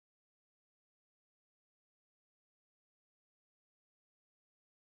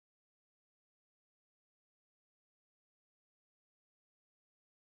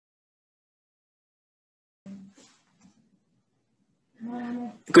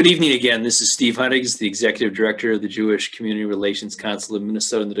Good evening again. This is Steve Huntigs, the Executive Director of the Jewish Community Relations Council of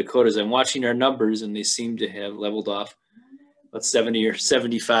Minnesota and the Dakotas. I'm watching our numbers and they seem to have leveled off about 70 or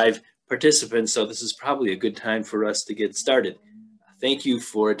 75 participants, so this is probably a good time for us to get started. Thank you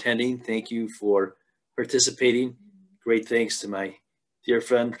for attending. Thank you for participating. Great thanks to my dear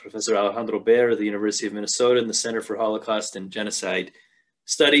friend, Professor Alejandro Baer of the University of Minnesota and the Center for Holocaust and Genocide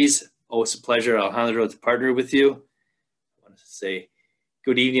Studies. Oh, it's a pleasure, Alejandro, to partner with you. I want to say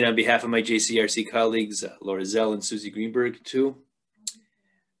good evening on behalf of my JCRC colleagues, Laura Zell and Susie Greenberg, too.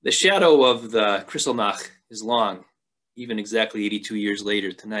 The shadow of the Kristallnacht is long, even exactly 82 years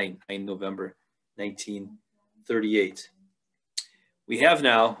later tonight, 9 November 1938.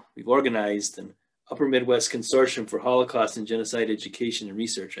 We've organized an Upper Midwest Consortium for Holocaust and Genocide Education and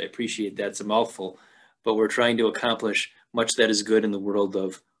Research. I appreciate that's a mouthful, but we're trying to accomplish much that is good in the world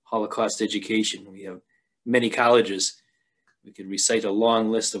of Holocaust education. We have many colleges. We could recite a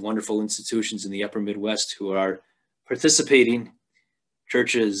long list of wonderful institutions in the Upper Midwest who are participating: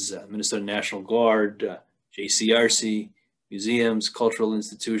 churches, Minnesota National Guard, JCRC, museums, cultural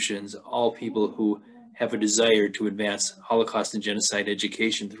institutions, all people who have a desire to advance Holocaust and genocide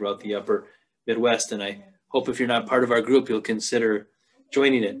education throughout the Upper Midwest. And I hope if you're not part of our group, you'll consider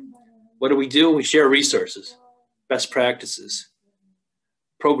joining it. What do? We share resources, best practices,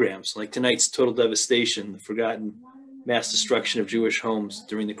 programs like tonight's Total Devastation, the forgotten mass destruction of Jewish homes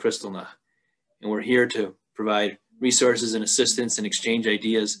during the Kristallnacht. And we're here to provide resources and assistance and exchange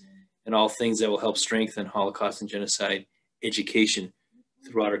ideas and all things that will help strengthen Holocaust and genocide education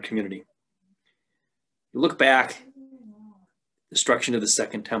throughout our community. You look back, destruction of the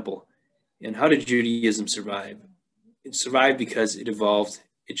Second Temple, and how did Judaism survive? It survived because it evolved,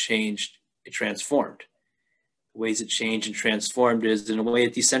 it changed, it transformed. The ways it changed and transformed is, in a way,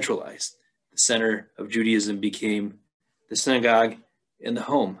 it decentralized. The center of Judaism became the synagogue and the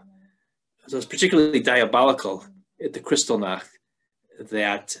home. So it's particularly diabolical at the Kristallnacht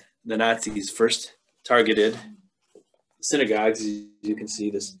that the Nazis first targeted synagogues. As you can see,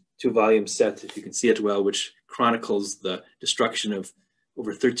 this 2-volume set, if you can see it well, which chronicles the destruction of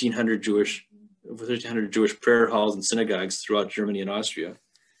over 1,300 Jewish prayer halls and synagogues throughout Germany and Austria.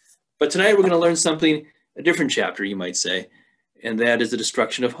 But tonight we're going to learn something, a different chapter, you might say, and that is the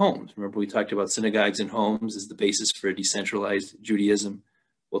destruction of homes. Remember, we talked about synagogues and homes as the basis for decentralized Judaism.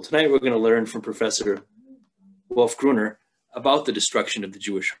 Well, tonight we're going to learn from Professor Wolf Gruner about the destruction of the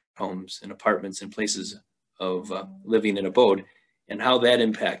Jewish homes and apartments and places of living and abode, and how that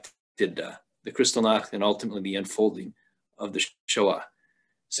impacted the Kristallnacht and ultimately the unfolding of the Shoah.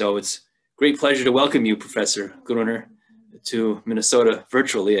 So it's a great pleasure to welcome you, Professor Gruner, to Minnesota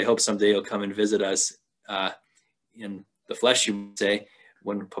virtually. I hope someday you'll come and visit us in the flesh, you would say,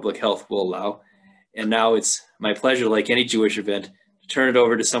 when public health will allow. And now it's my pleasure, like any Jewish event, to turn it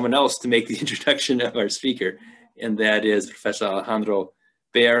over to someone else to make the introduction of our speaker, and that is Professor Alejandro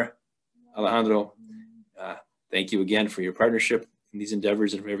Baer. Alejandro, thank you again for your partnership in these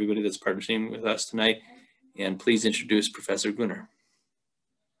endeavors and for everybody that's partnering with us tonight. And please introduce Professor Gruner.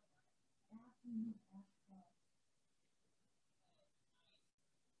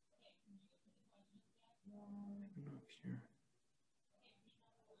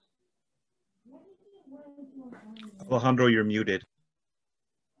 Alejandro, you're muted.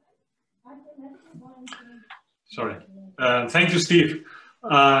 Sorry. Thank you, Steve,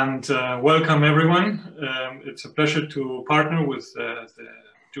 and welcome everyone. It's a pleasure to partner with the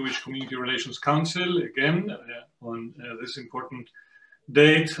Jewish Community Relations Council again on this important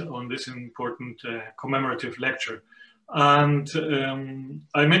date, on this important commemorative lecture. And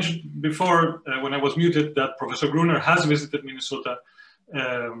I mentioned before when I was muted that Professor Gruner has visited Minnesota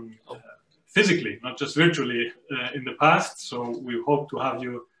physically, not just virtually, in the past. So we hope to have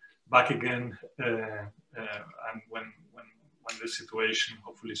you back again, and when the situation,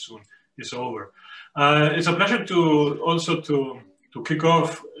 hopefully soon, is over. It's a pleasure to also to kick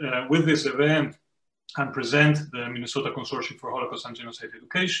off with this event and present the Minnesota Consortium for Holocaust and Genocide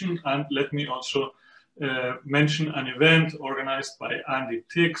Education. And let me also mention an event organized by Andy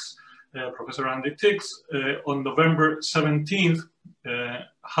Tix, Professor Andy Tix, on November 17th,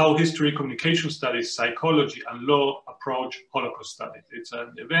 How History, Communication Studies, Psychology, and Law Approach Holocaust Studies. It's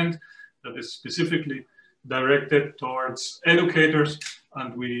an event that is specifically directed towards educators,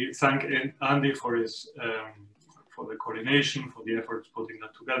 and we thank Andy for his for the coordination, for the efforts putting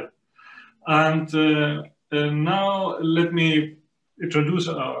that together. And now let me introduce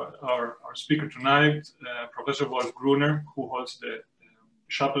our speaker tonight, Professor Wolf Gruner, who holds the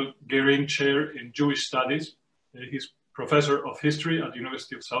Chappell-Gehring Chair in Jewish Studies. He's professor of history at the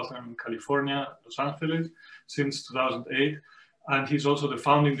University of Southern California, Los Angeles, since 2008. and he's also the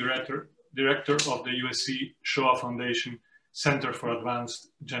founding director of the USC Shoah Foundation Center for Advanced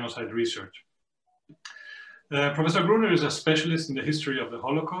Genocide Research. Professor Gruner is a specialist in the history of the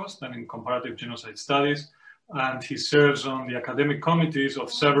Holocaust and in comparative genocide studies, and he serves on the academic committees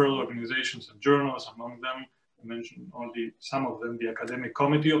of several organizations and journals. Among them, I mentioned only some of them: the Academic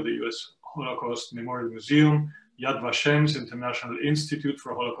Committee of the U.S. Holocaust Memorial Museum, Yad Vashem's International Institute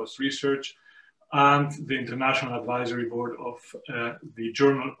for Holocaust Research, and the International Advisory Board of the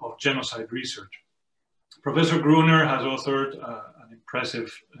Journal of Genocide Research. Professor Gruner has authored an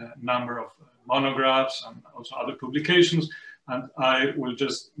impressive number of monographs and also other publications, and I will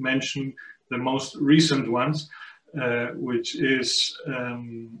just mention the most recent ones, which is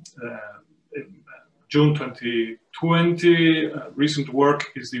June 2020. Recent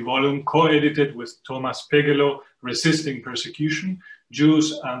work is the volume co-edited with Thomas Pegelow, Resisting Persecution,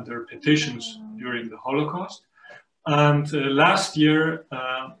 Jews and Their Petitions During the Holocaust. And last year,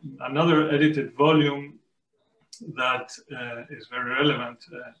 another edited volume that is very relevant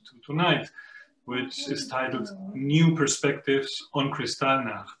to tonight, which is titled New Perspectives on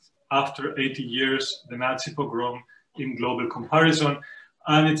Kristallnacht, After 80 Years, the Nazi Pogrom in Global Comparison.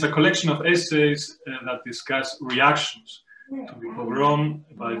 And it's a collection of essays that discuss reactions to the pogrom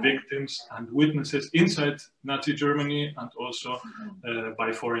by victims and witnesses inside Nazi Germany, and also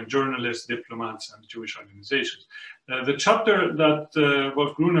by foreign journalists, diplomats, and Jewish organizations. The chapter that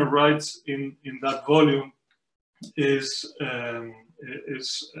Wolf Gruner writes in that volume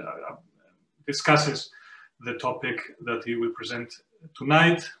discusses the topic that he will present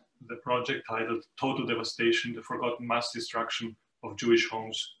tonight, the project titled Total Devastation, the Forgotten Mass Destruction of Jewish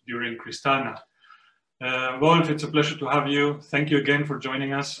Homes During Kristallnacht. Wolf, it's a pleasure to have you. Thank you again for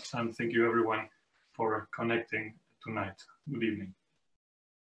joining us, and thank you everyone for connecting tonight. Good evening.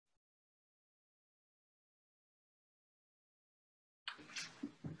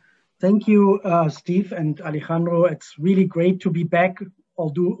 Thank you, Steve and Alejandro. It's really great to be back,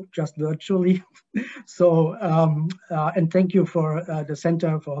 although just virtually. So, and thank you for the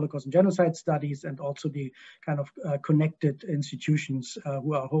Center for Holocaust and Genocide Studies, and also the kind of connected institutions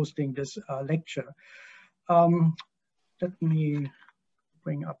who are hosting this lecture. Let me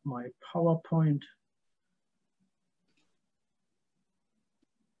bring up my PowerPoint.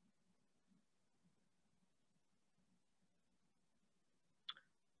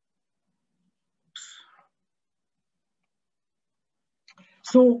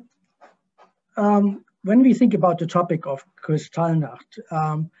 So when we think about the topic of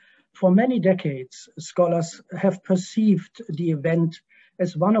Kristallnacht, for many decades, scholars have perceived the event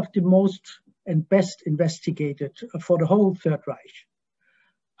as one of the most and best investigated for the whole Third Reich.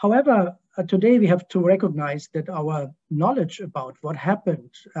 However, today we have to recognize that our knowledge about what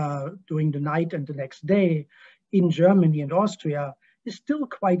happened during the night and the next day in Germany and Austria is still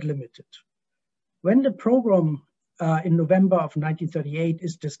quite limited. When the pogrom in November of 1938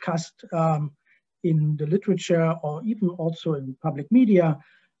 is discussed in the literature or even also in public media,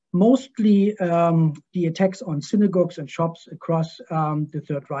 mostly the attacks on synagogues and shops across the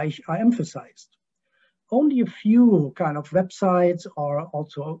Third Reich are emphasized. Only a few kind of websites or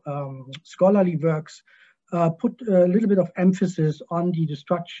also scholarly works put a little bit of emphasis on the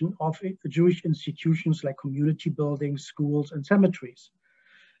destruction of Jewish institutions like community buildings, schools, and cemeteries.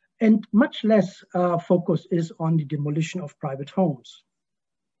 And much less focus is on the demolition of private homes.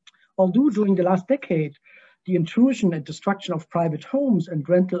 Although during the last decade, the intrusion and destruction of private homes and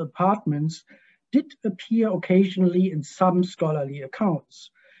rental apartments did appear occasionally in some scholarly accounts.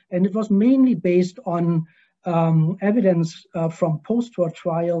 And it was mainly based on evidence from post-war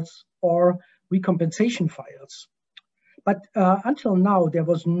trials or recompensation files. But until now, there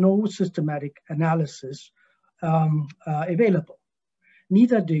was no systematic analysis available.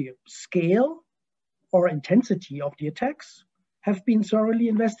 Neither the scale or intensity of the attacks have been thoroughly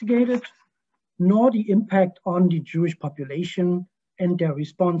investigated, nor the impact on the Jewish population and their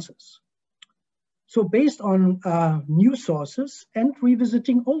responses. So based on new sources and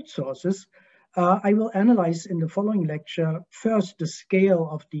revisiting old sources, I will analyze in the following lecture, first, the scale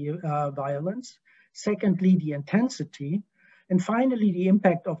of the violence, secondly, the intensity, and finally, the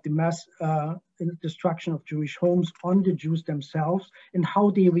impact of the mass destruction of Jewish homes on the Jews themselves and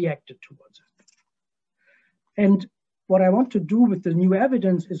how they reacted towards it. And what I want to do with the new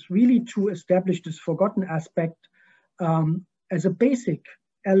evidence is really to establish this forgotten aspect as a basic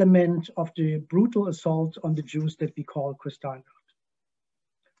element of the brutal assault on the Jews that we call Kristallnacht.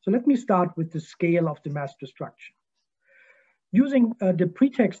 So let me start with the scale of the mass destruction. Using the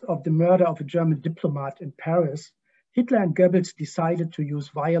pretext of the murder of a German diplomat in Paris, Hitler and Goebbels decided to use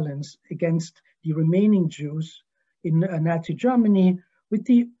violence against the remaining Jews in Nazi Germany with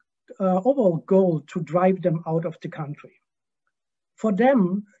the overall goal to drive them out of the country. For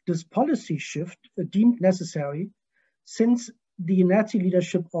them, this policy shift deemed necessary since the Nazi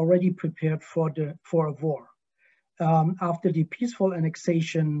leadership already prepared for a war after the peaceful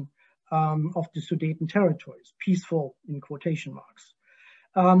annexation of the Sudeten territories, peaceful in quotation marks.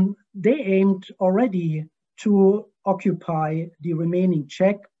 They aimed already to occupy the remaining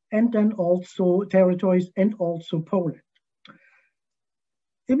Czech and then also territories and also Poland.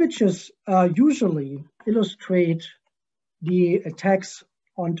 Images usually illustrate the attacks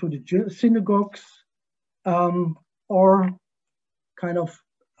onto the synagogues or kind of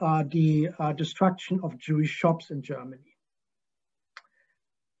the destruction of Jewish shops in Germany.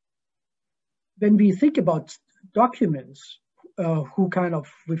 When we think about documents who kind of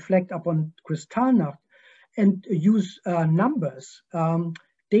reflect upon Kristallnacht and use numbers,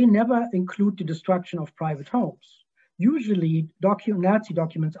 they never include the destruction of private homes. Usually, Nazi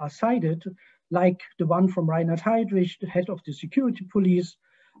documents are cited, like the one from Reinhard Heydrich, the head of the security police,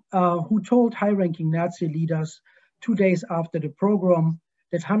 who told high-ranking Nazi leaders 2 days after the pogrom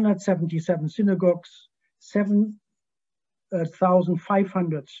that 177 synagogues,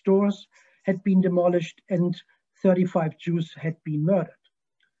 7,500 stores had been demolished and 35 Jews had been murdered.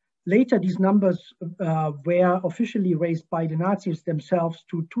 Later, these numbers were officially raised by the Nazis themselves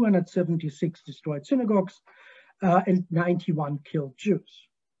to 276 destroyed synagogues and 91 killed Jews.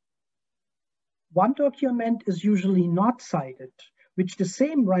 One document is usually not cited, which the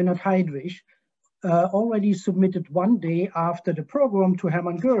same Reinhard Heydrich already submitted 1 day after the pogrom to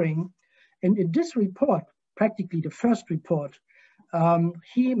Hermann Göring. And in this report, practically the first report,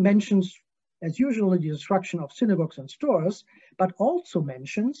 he mentions, as usual, the destruction of synagogues and stores, but also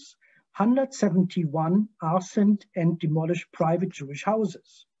mentions 171 arsoned and demolished private Jewish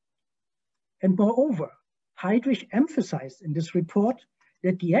houses. And moreover, Heydrich emphasized in this report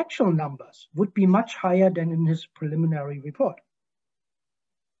that the actual numbers would be much higher than in his preliminary report.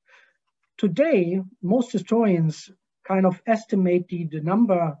 Today, most historians kind of estimate the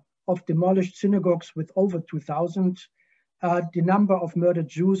number of demolished synagogues with over 2,000, the number of murdered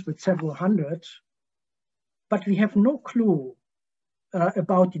Jews with several hundred, but we have no clue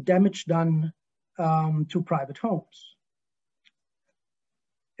about the damage done to private homes.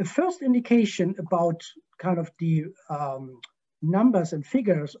 A first indication about kind of the numbers and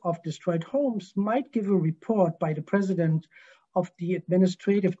figures of destroyed homes might give a report by the president of the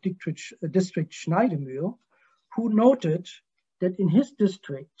administrative district Schneidemühl, who noted that in his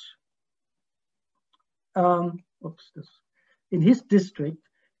district, the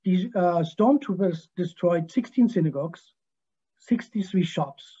stormtroopers destroyed 16 synagogues, 63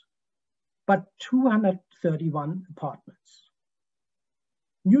 shops, but 231 apartments.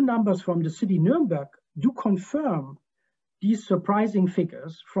 New numbers from the city Nuremberg do confirm these surprising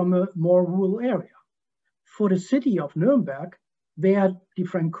figures from a more rural area. For the city of Nuremberg, where the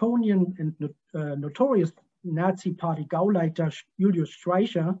Franconian and notorious Nazi party Gauleiter Julius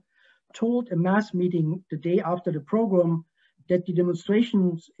Streicher told a mass meeting the day after the pogrom that the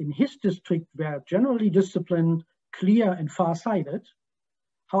demonstrations in his district were generally disciplined, clear, and far-sighted.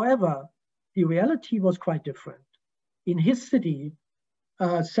 However, the reality was quite different. In his city,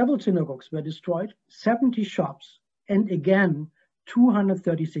 several synagogues were destroyed, 70 shops, and again,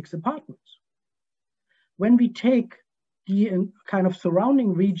 236 apartments. When we take the kind of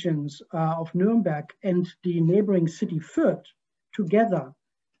surrounding regions of Nuremberg and the neighboring city Fürth together,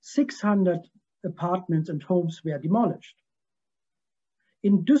 600 apartments and homes were demolished.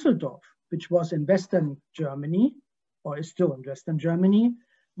 In Düsseldorf, which was in Western Germany, or is still in Western Germany,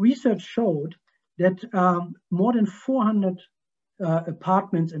 research showed that more than 400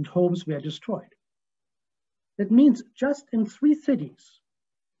 apartments and homes were destroyed. That means just in 3 cities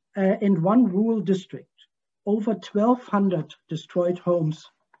and 1 rural district, over 1,200 destroyed homes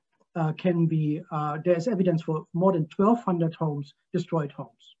can be, there's evidence for more than 1,200 homes, destroyed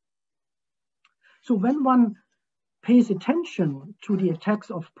homes. So when one pays attention to the attacks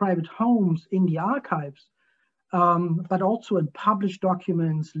of private homes in the archives, but also in published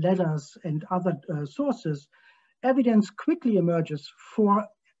documents, letters, and other sources, evidence quickly emerges for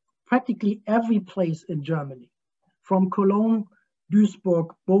practically every place in Germany, from Cologne,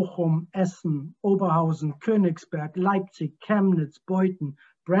 Duisburg, Bochum, Essen, Oberhausen, Königsberg, Leipzig, Chemnitz, Beuthen,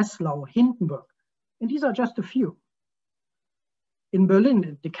 Breslau, Hindenburg. And these are just a few. In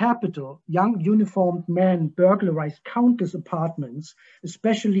Berlin, the capital, young uniformed men burglarized countless apartments,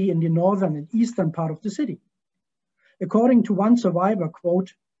 especially in the northern and eastern part of the city. According to one survivor,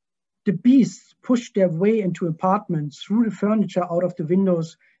 quote, "The beasts pushed their way into apartments, threw the furniture out of the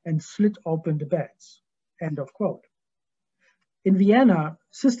windows, and slit open the beds," end of quote. In Vienna,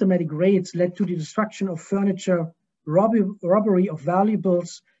 systematic raids led to the destruction of furniture, robbery of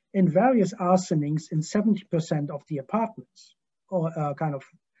valuables, and various arsonings in 70% of the apartments, or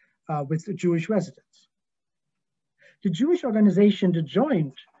with the Jewish residents. The Jewish organization, The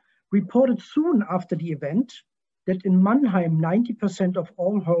Joint, reported soon after the event that in Mannheim, 90% of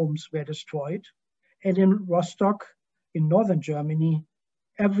all homes were destroyed, and in Rostock, in northern Germany,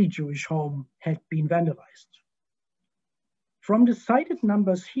 every Jewish home had been vandalized. From the cited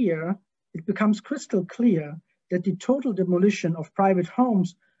numbers here, it becomes crystal clear that the total demolition of private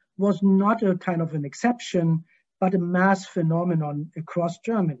homes was not a kind of an exception, but a mass phenomenon across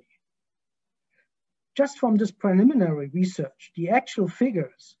Germany. Just from this preliminary research, the actual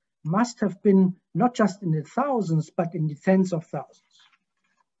figures must have been not just in the thousands, but in the tens of thousands.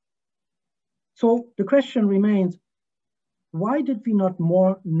 So the question remains, why did we not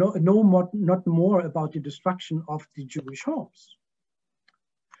know more about the destruction of the Jewish homes?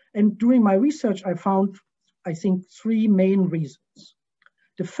 And during my research, I found, I think, three main reasons.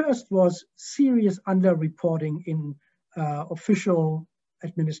 The first was serious underreporting in official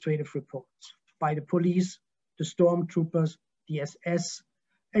administrative reports by the police, the stormtroopers, the SS,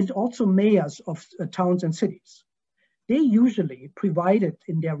 and also mayors of towns and cities. They usually provided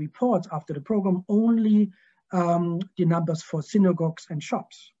in their reports after the pogrom only the numbers for synagogues and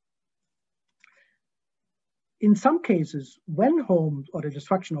shops. In some cases, when homes or the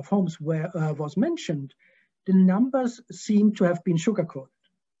destruction of homes was mentioned, the numbers seem to have been sugarcoated.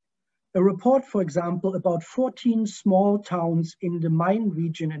 A report, for example, about 14 small towns in the Main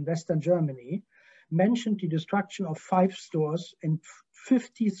region in Western Germany mentioned the destruction of 5 stores and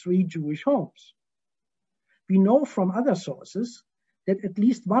 53 Jewish homes. We know from other sources that at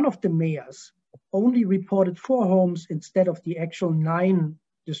least one of the mayors only reported 4 homes instead of the actual 9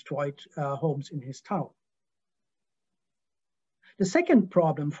 destroyed homes in his town. The second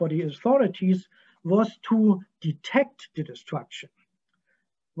problem for the authorities was to detect the destruction.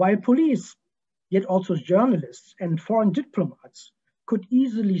 While police, yet also journalists and foreign diplomats could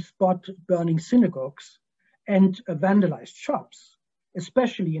easily spot burning synagogues and vandalized shops,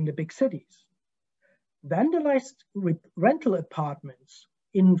 especially in the big cities. Vandalized rental apartments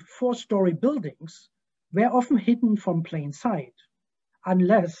in 4-story buildings were often hidden from plain sight,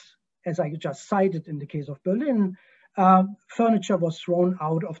 unless, as I just cited in the case of Berlin, furniture was thrown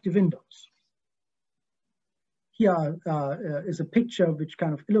out of the windows. Here is a picture which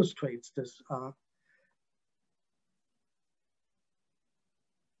kind of illustrates this.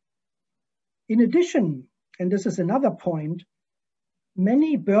 In addition, and this is another point,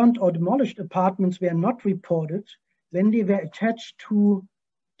 many burned or demolished apartments were not reported when they were attached to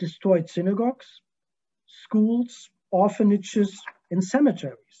destroyed synagogues, schools, orphanages, and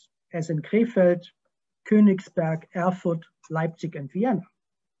cemeteries, as in Krefeld, Königsberg, Erfurt, Leipzig, and Vienna.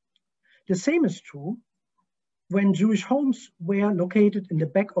 The same is true when Jewish homes were located in the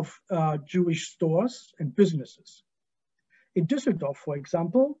back of Jewish stores and businesses. In Düsseldorf, for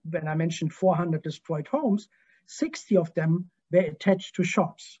example, when I mentioned 400 destroyed homes, 60 of them were attached to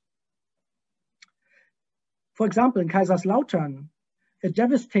shops. For example, in Kaiserslautern, a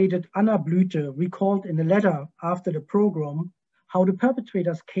devastated Anna Blüte recalled in a letter after the pogrom how the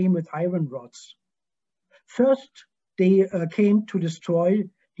perpetrators came with iron rods. First, they came to destroy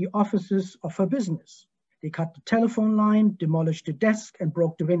the offices of her business. They cut the telephone line, demolished the desk, and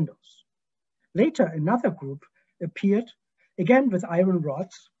broke the windows. Later, another group appeared, again with iron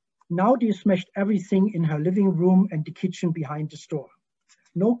rods. Now they smashed everything in her living room and the kitchen behind the store.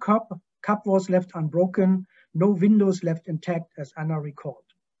 No cup was left unbroken, no windows left intact, as Anna recalled.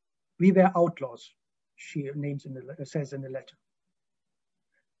 We were outlaws, she says in the letter.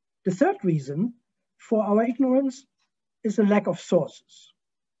 The third reason for our ignorance is a lack of sources.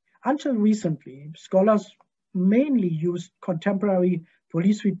 Until recently, scholars mainly used contemporary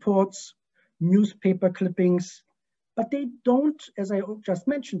police reports, newspaper clippings, but they don't, as I just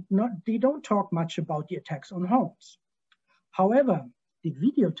mentioned, they don't talk much about the attacks on homes. However, the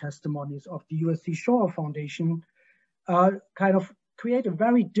video testimonies of the USC Shoah Foundation kind of create a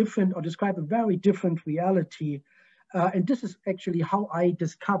very different, or describe a very different reality. And this is actually how I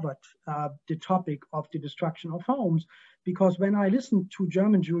discovered the topic of the destruction of homes, because when I listened to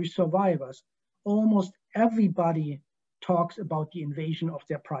German Jewish survivors, almost everybody talks about the invasion of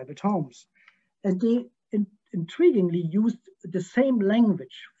their private homes. And they intriguingly used the same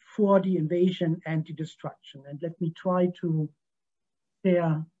language for the invasion and the destruction. And let me try to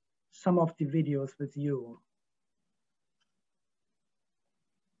share some of the videos with you.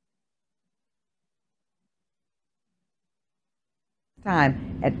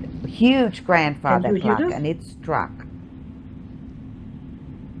 Time at huge grandfather clock, and it struck.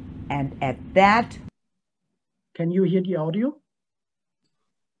 And at that... Can you hear the audio?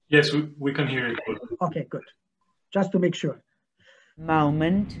 Yes, we can hear it. Okay, good. Just to make sure.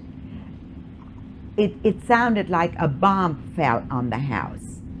 Moment, it sounded like a bomb fell on the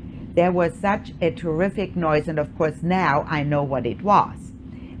house. There was such a terrific noise, and of course now I know what it was.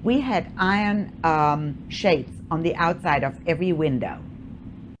 We had iron shades on the outside of every window.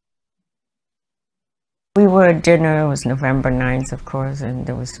 We were at dinner. It was November 9th, of course, and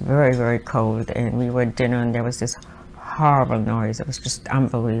it was very, very cold, and we were at dinner, and there was this horrible noise. It was just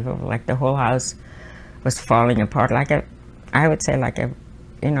unbelievable. Like the whole house was falling apart, like I would say like a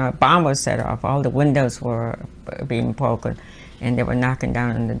bomb was set off. All the windows were being broken, and they were knocking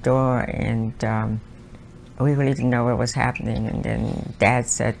down on the door, and we really didn't know what was happening. And then Dad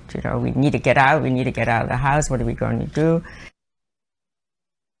said, we need to get out. We need to get out of the house. What are we going to do?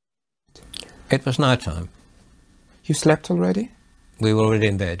 It was nighttime. You slept already? We were already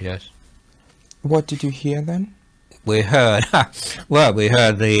in bed, yes. What did you hear then? We heard, well, we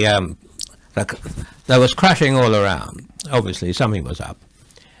heard there was crashing all around. Obviously, something was up.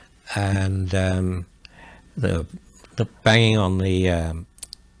 And the banging on the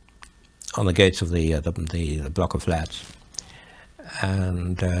gates of the block of flats.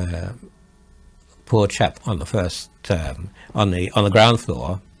 And poor chap on the first, on the ground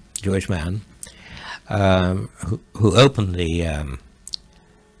floor, Jewish man, who opened the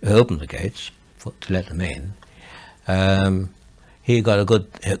gates to let them in. He got a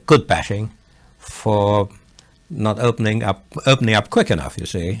good bashing for not opening up quick enough, you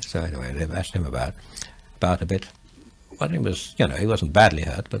see. So anyway, they bashed him about a bit. But he was, he wasn't badly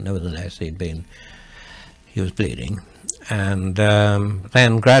hurt, but nevertheless he was bleeding. And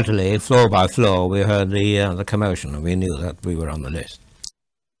then gradually, floor by floor, we heard the commotion, and we knew that we were on the list.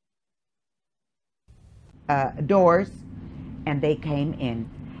 Doors, and they came in,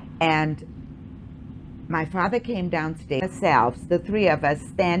 and my father came downstairs ourselves, the three of us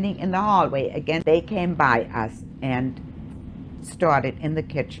standing in the hallway. Again, they came by us and started in the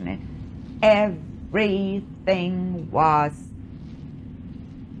kitchen. Everything was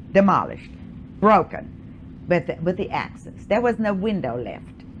demolished, broken with the axes. There was no window left.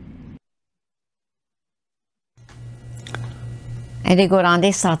 And they go down,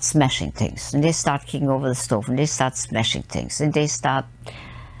 they start smashing things, and they start kicking over the stove, and they start smashing things, and they start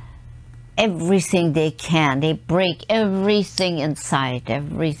everything they can. They break everything inside,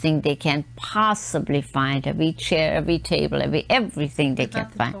 everything they can possibly find, every chair, every table, everything they can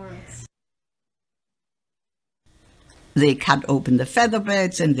find. They cut open the feather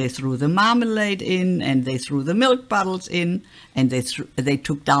beds, and they threw the marmalade in, and they threw the milk bottles in, and they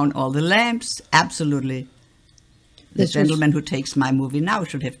took down all the lamps. Absolutely. The gentleman who takes my movie now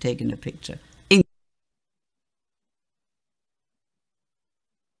should have taken a picture.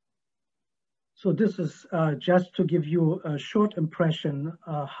 So this is just to give you a short impression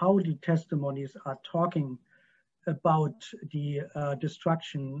how the testimonies are talking about the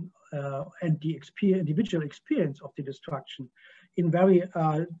destruction and the individual experience of the destruction in very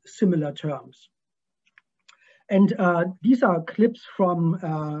similar terms. And these are clips from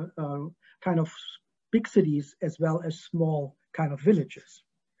kind of big cities as well as small kind of villages.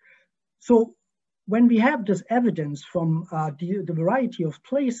 So when we have this evidence from the variety of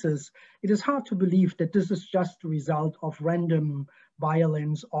places, it is hard to believe that this is just the result of random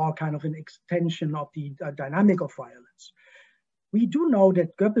violence or kind of an extension of the dynamic of violence. We do know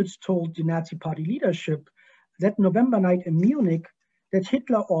that Goebbels told the Nazi Party leadership that November night in Munich that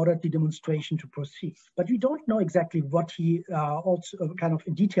Hitler ordered the demonstration to proceed. But we don't know exactly what he also kind of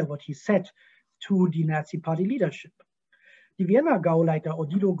in detail what he said to the Nazi Party leadership. The Vienna Gauleiter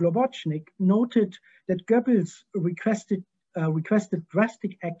Odido Globocnik noted that Goebbels requested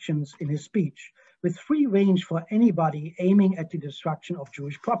drastic actions in his speech with free range for anybody aiming at the destruction of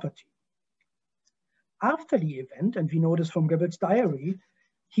Jewish property. After the event, and we know this from Goebbels' diary,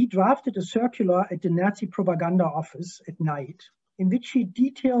 he drafted a circular at the Nazi propaganda office at night in which he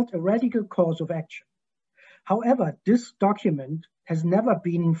detailed a radical course of action. However, this document has never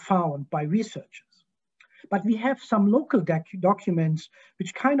been found by researchers. But we have some local documents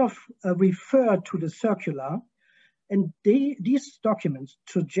which kind of refer to the circular, and these documents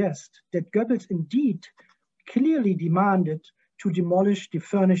suggest that Goebbels indeed clearly demanded to demolish the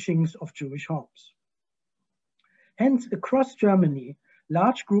furnishings of Jewish homes. Hence, across Germany,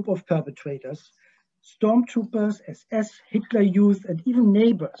 large group of perpetrators, stormtroopers, SS, Hitler Youth, and even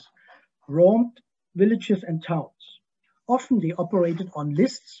neighbors roamed villages and towns. Often they operated on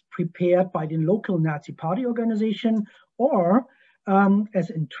lists prepared by the local Nazi Party organization or, as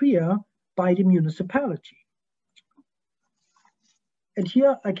in Trier, by the municipality. And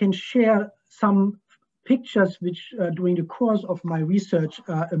here I can share some pictures which during the course of my research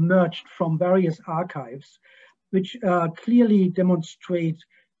emerged from various archives, which clearly demonstrate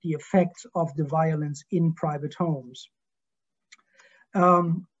the effects of the violence in private homes.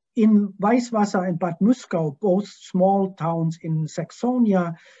 In Weißwasser and Bad Muskau, both small towns in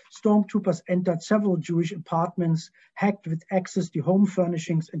Saxonia, stormtroopers entered several Jewish apartments, hacked with axes the home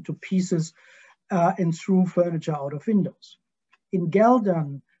furnishings into pieces, and threw furniture out of windows. In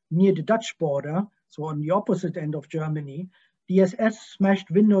Geldern, near the Dutch border, so on the opposite end of Germany, the SS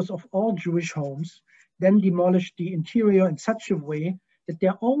smashed windows of all Jewish homes, then demolished the interior in such a way that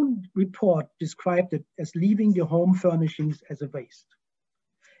their own report described it as leaving the home furnishings as a waste.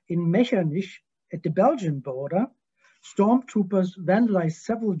 In Mechernich, at the Belgian border, stormtroopers vandalized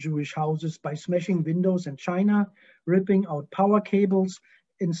several Jewish houses by smashing windows and china, ripping out power cables,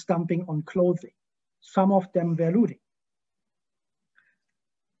 and stamping on clothing. Some of them were looting.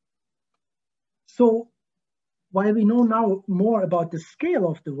 So, while we know now more about the scale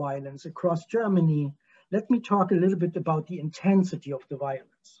of the violence across Germany, let me talk a little bit about the intensity of the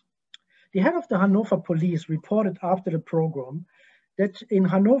violence. The head of the Hanover police reported after the pogrom that in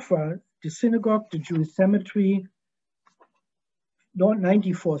Hanover, the synagogue, the Jewish cemetery,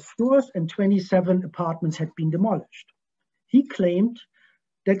 94 stores and 27 apartments had been demolished. He claimed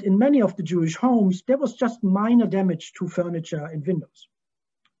that in many of the Jewish homes, there was just minor damage to furniture and windows.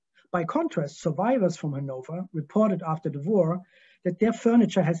 By contrast, survivors from Hanover reported after the war that their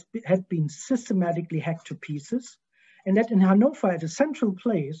furniture had been systematically hacked to pieces, and that in Hanover, at a central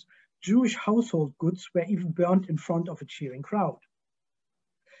place, Jewish household goods were even burned in front of a cheering crowd.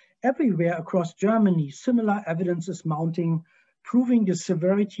 Everywhere across Germany, similar evidence is mounting, proving the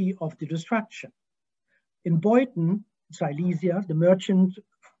severity of the destruction. In Beuthen, Silesia, the merchant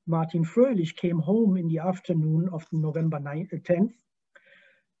Martin Fröhlich came home in the afternoon of November 10th.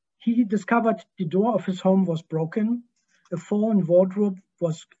 He discovered the door of his home was broken. A fallen wardrobe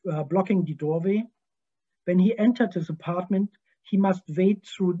was blocking the doorway. When he entered his apartment, he must wade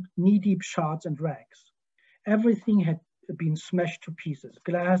through knee-deep shards and rags. Everything had been smashed to pieces: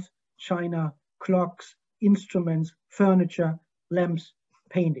 glass, china, clocks, instruments, furniture, lamps,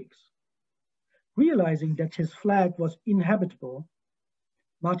 paintings. Realizing that his flat was inhabitable,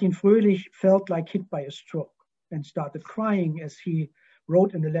 Martin Fröhlich felt like hit by a stroke and started crying, as he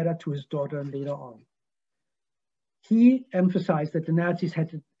wrote in a letter to his daughter later on. He emphasized that the Nazis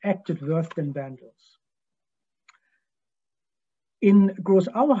had acted worse than vandals. In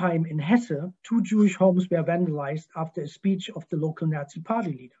Großauheim in Hesse, 2 Jewish homes were vandalized after a speech of the local Nazi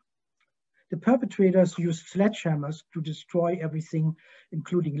party leader. The perpetrators used sledgehammers to destroy everything,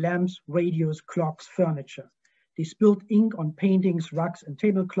 including lamps, radios, clocks, furniture. They spilled ink on paintings, rugs, and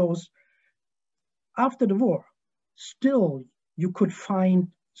tablecloths. After the war, still you could find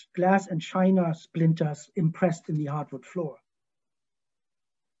glass and china splinters impressed in the hardwood floor.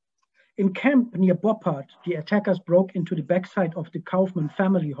 In Kemp near Boppard, the attackers broke into the backside of the Kaufmann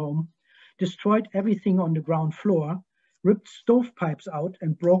family home, destroyed everything on the ground floor, ripped stovepipes out,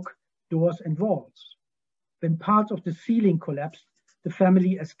 and broke doors and walls. When parts of the ceiling collapsed, the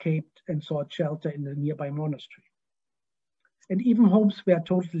family escaped and sought shelter in the nearby monastery. And even homes were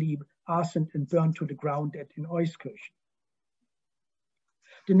totally arsoned and burned to the ground in Euskirchen.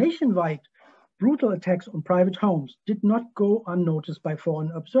 The nationwide brutal attacks on private homes did not go unnoticed by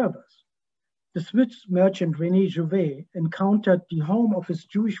foreign observers. The Swiss merchant René Jouvet encountered the home of his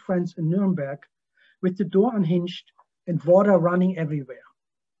Jewish friends in Nuremberg with the door unhinged and water running everywhere.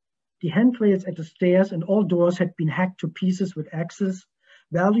 The handrails at the stairs and all doors had been hacked to pieces with axes.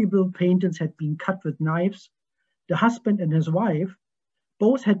 Valuable paintings had been cut with knives. The husband and his wife,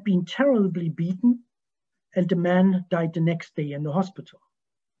 both had been terribly beaten, and the man died the next day in the hospital.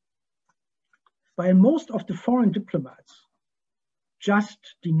 While most of the foreign diplomats just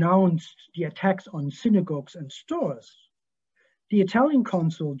denounced the attacks on synagogues and stores, the Italian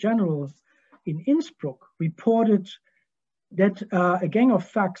consul general in Innsbruck reported that a gang of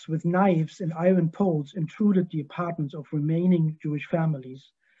thugs with knives and iron poles intruded the apartments of remaining Jewish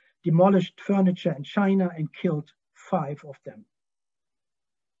families, demolished furniture and china, and killed 5 of them.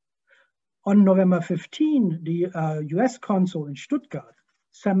 On November 15, the US consul in Stuttgart,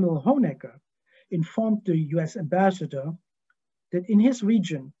 Samuel Honecker, informed the US ambassador that in his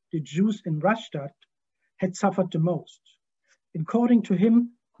region, the Jews in Rastatt had suffered the most. According to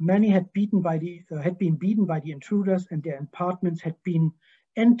him, many had been beaten by the intruders, and their apartments had been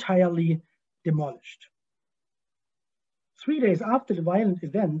entirely demolished. 3 days after the violent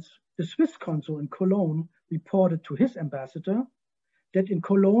events, the Swiss consul in Cologne reported to his ambassador that in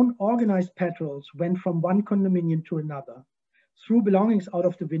Cologne, organized patrols went from one condominium to another, threw belongings out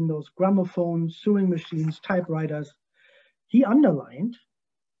of the windows, gramophones, sewing machines, typewriters. He underlined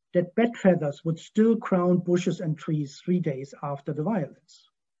that bat feathers would still crown bushes and trees 3 days after the violence.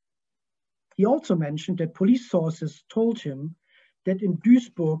 He also mentioned that police sources told him that in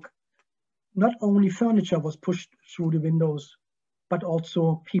Duisburg, not only furniture was pushed through the windows, but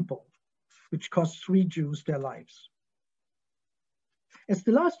also people, which cost 3 Jews their lives. As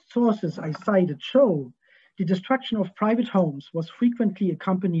the last sources I cited show, the destruction of private homes was frequently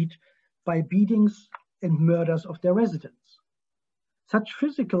accompanied by beatings and murders of their residents. Such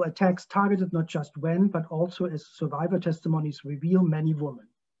physical attacks targeted not just men, but also, as survivor testimonies reveal, many women.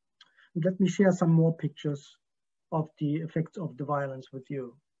 And let me share some more pictures of the effects of the violence with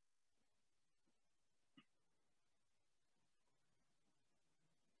you.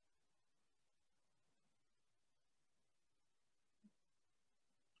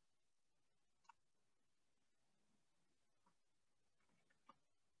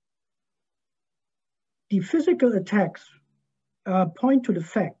 The physical attacks point to the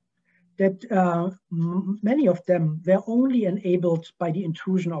fact that many of them were only enabled by the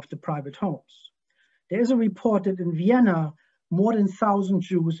intrusion of the private homes. There is a report that in Vienna, more than 1,000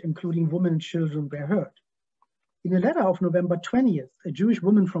 Jews, including women and children, were hurt. In a letter of November 20th, a Jewish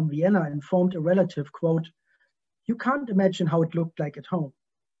woman from Vienna informed a relative, quote, "You can't imagine how it looked like at home.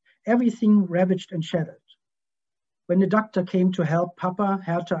 Everything ravaged and shattered. When the doctor came to help Papa,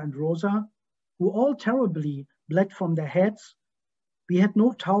 Hertha, and Rosa, who all terribly bled from their heads, we had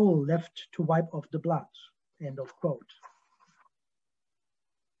no towel left to wipe off the blood," end of quote.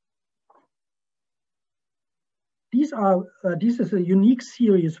 This is a unique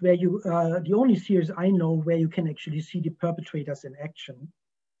series where the only series I know where you can actually see the perpetrators in action.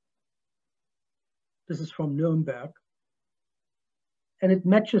 This is from Nuremberg. And it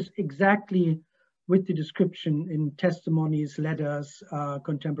matches exactly with the description in testimonies, letters,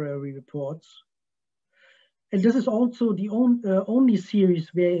 contemporary reports. And this is also the only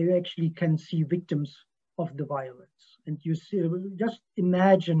series where you actually can see victims of the violence. And you see, just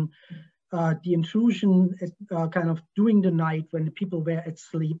imagine the intrusion kind of during the night when the people were at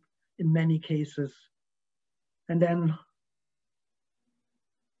sleep in many cases. And then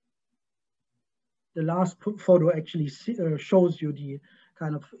the last photo actually shows you the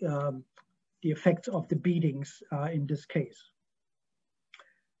kind of the effects of the beatings in this case.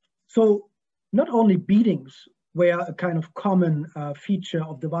 So not only beatings were a kind of common feature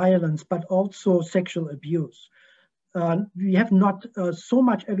of the violence, but also sexual abuse. We have not so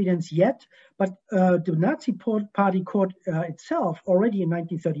much evidence yet, but the Nazi Party court itself already in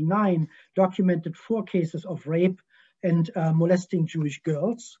 1939 documented 4 cases of rape and molesting Jewish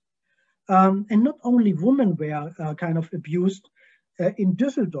girls. And not only women were kind of abused. In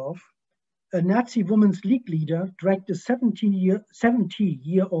Düsseldorf, a Nazi Women's League leader dragged a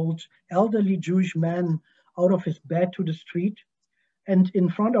 70-year-old elderly Jewish man out of his bed to the street. And in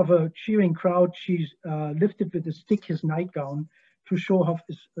front of a cheering crowd, she lifted with a stick his nightgown to show off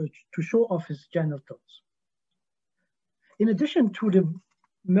his genitals. In addition to the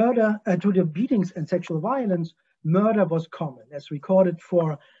beatings and sexual violence, murder was common, as recorded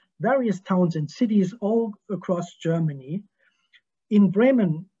for various towns and cities all across Germany. In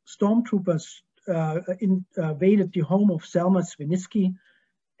Bremen, stormtroopers invaded the home of Selma Swiniski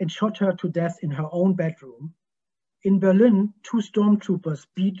and shot her to death in her own bedroom. In Berlin, 2 stormtroopers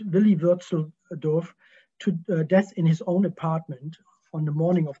beat Willy Wurzeldorf to death in his own apartment on the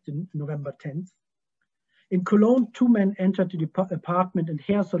morning of November 10th. In Cologne, 2 men entered the apartment and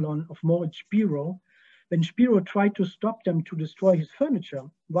hair salon of Moritz Spiro. When Spiro tried to stop them to destroy his furniture,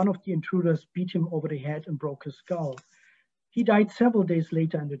 one of the intruders beat him over the head and broke his skull. He died several days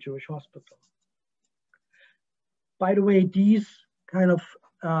later in the Jewish hospital. By the way, these kind of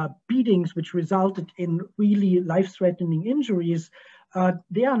beatings, which resulted in really life-threatening injuries,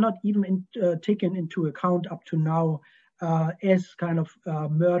 they are not even taken into account up to now as kind of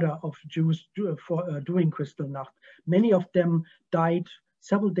murder of Jews during Kristallnacht. Many of them died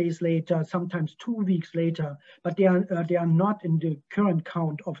several days later, sometimes 2 weeks later, but they are not in the current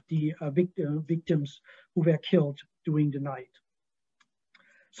count of the victims who were killed during the night.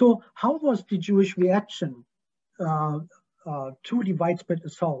 So how was the Jewish reaction to the widespread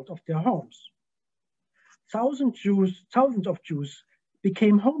assault of their homes? Thousands of Jews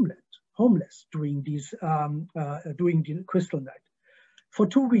became homeless during the Kristallnacht for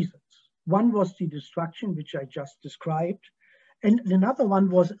 2 reasons. One was the destruction, which I just described, and another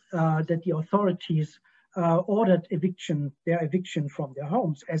one was that the authorities ordered their eviction from their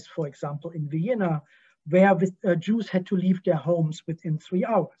homes, as for example in Vienna, where Jews had to leave their homes within 3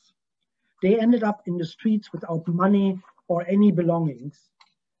 hours. They ended up in the streets without money, or any belongings.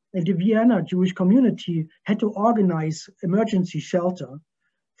 And the Vienna Jewish community had to organize emergency shelter.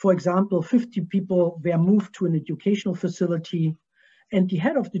 For example, 50 people were moved to an educational facility, and the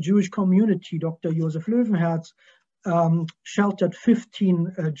head of the Jewish community, Dr. Josef Löwenherz, sheltered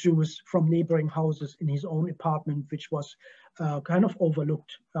 15 Jews from neighboring houses in his own apartment, which was kind of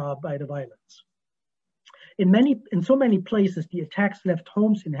overlooked by the violence. In so many places, the attacks left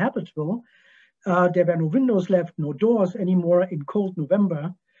homes inhabitable. There were no windows left, no doors anymore in cold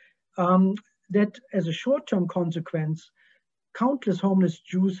November. That as a short-term consequence, countless homeless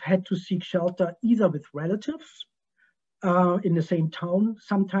Jews had to seek shelter either with relatives in the same town.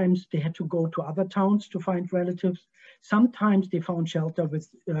 Sometimes they had to go to other towns to find relatives. Sometimes they found shelter with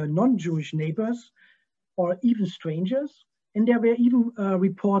non-Jewish neighbors or even strangers. And there were even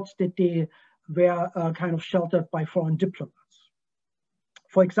reports that they were kind of sheltered by foreign diplomats.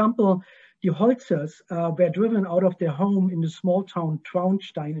 For example, the Holzers were driven out of their home in the small town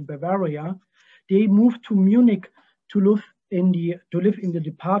Traunstein in Bavaria. They moved to Munich to live in the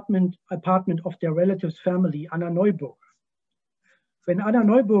apartment of their relative's family, Anna Neuburger. When Anna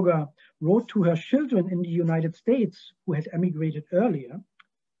Neuburger wrote to her children in the United States who had emigrated earlier,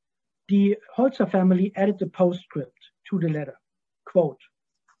 the Holzer family added the postscript to the letter, quote,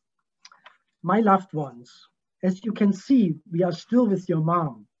 "My loved ones, as you can see, we are still with your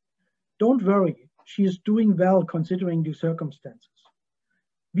mom. Don't worry, she is doing well considering the circumstances.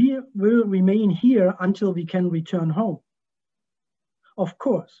 We will remain here until we can return home. Of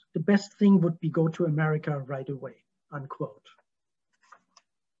course, the best thing would be go to America right away," unquote.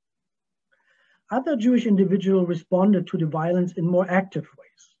 Other Jewish individuals responded to the violence in more active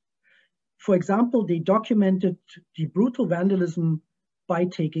ways. For example, they documented the brutal vandalism by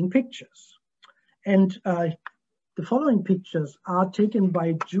taking pictures. And the following pictures are taken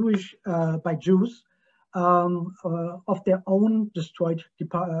by Jews of their own destroyed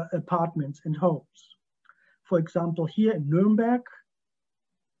apartments and homes. For example, here in Nuremberg,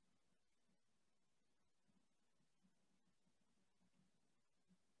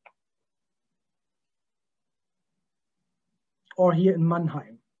 or here in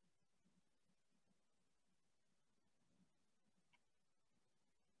Mannheim.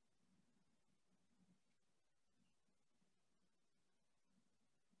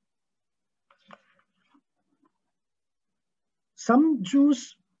 Some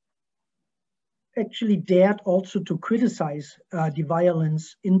Jews actually dared also to criticize the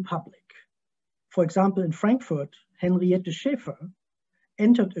violence in public. For example, in Frankfurt, Henriette Schäfer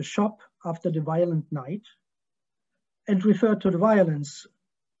entered a shop after the violent night and referred to the violence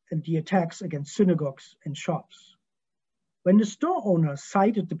and the attacks against synagogues and shops. When the store owner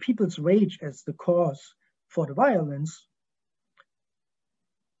cited the people's rage as the cause for the violence,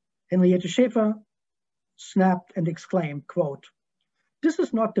 Henriette Schäfer snapped and exclaimed, quote, "This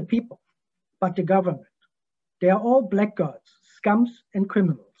is not the people, but the government. They are all blackguards, scums, and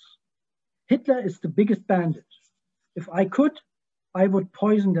criminals. Hitler is the biggest bandit. If I could, I would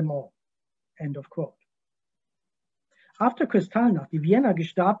poison them all," end of quote. After Kristallnacht, the Vienna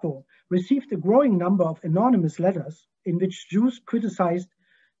Gestapo received a growing number of anonymous letters in which Jews criticized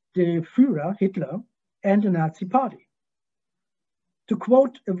the Führer, Hitler, and the Nazi Party. To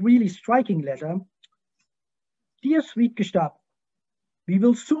quote a really striking letter, "Dear sweet Gestapo, we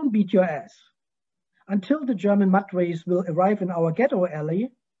will soon beat your ass. Until the German mud race will arrive in our ghetto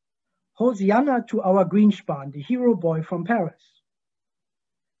alley, Hosianna to our Greenspan, the hero boy from Paris.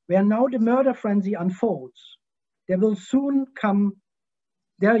 Where now the murder frenzy unfolds, you will soon come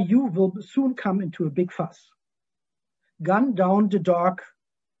into a big fuss. Gun down the dog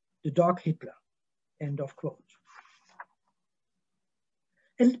Hitler," end of quote.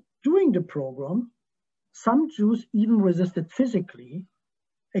 And during the pogrom, some Jews even resisted physically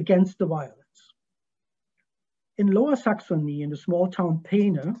against the violence. In Lower Saxony, in the small town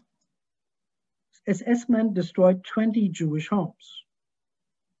Peine, SS-men destroyed 20 Jewish homes.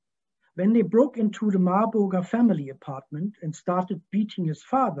 When they broke into the Marburger family apartment and started beating his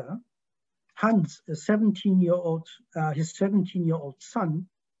father, Hans, his 17-year-old son,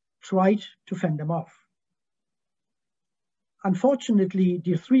 tried to fend them off. Unfortunately,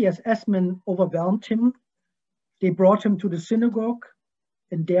 the 3 SS-men overwhelmed him. They brought him to the synagogue,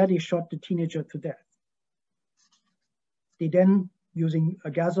 and there they shot the teenager to death. They then, using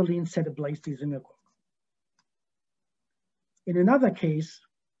a gasoline, set ablaze the synagogue. In another case,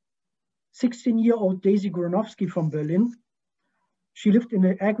 16-year-old Daisy Gronowski from Berlin, she lived in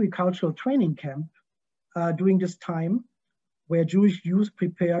an agricultural training camp during this time where Jewish youth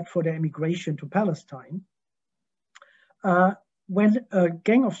prepared for their emigration to Palestine, when a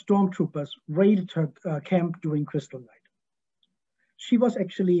gang of stormtroopers raided her camp during Kristallnacht. she was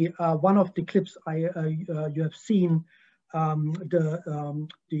actually one of the clips you have seen,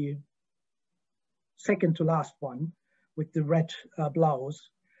 the second to last one with the red blouse.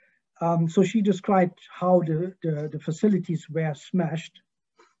 So she described how the facilities were smashed.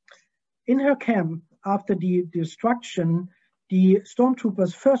 In her camp, after the destruction, the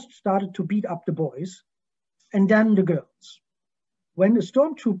stormtroopers first started to beat up the boys and then the girls. When the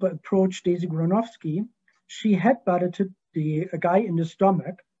stormtrooper approached Daisy Gronowski, she headbutted the guy in the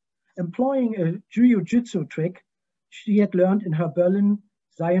stomach, employing a jiu-jitsu trick she had learned in her Berlin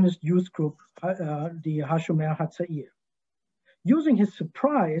Zionist youth group, the Hashomer Hatzair. Using his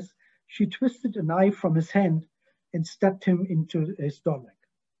surprise, she twisted a knife from his hand and stabbed him into his stomach,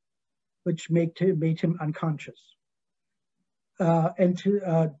 which made him unconscious.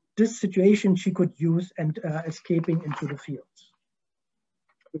 This situation she could use and escaping into the fields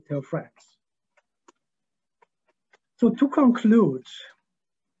with her friends. So to conclude,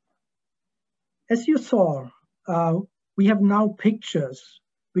 as you saw, we have now pictures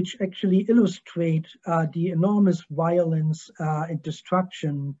which actually illustrate the enormous violence and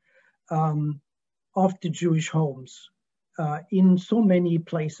destruction of the Jewish homes in so many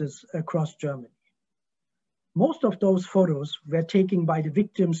places across Germany. Most of those photos were taken by the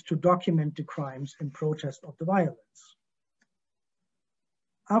victims to document the crimes and protest of the violence.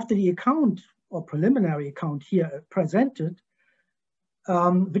 After the account or preliminary account here presented,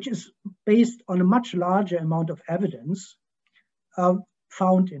 which is based on a much larger amount of evidence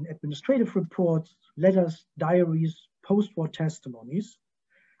found in administrative reports, letters, diaries, post-war testimonies,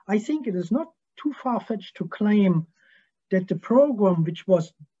 I think it is not too far-fetched to claim that the program, which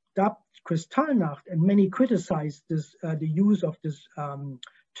was dubbed Kristallnacht, and many criticized this, the use of this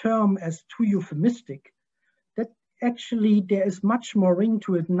term as too euphemistic, that actually there is much more ring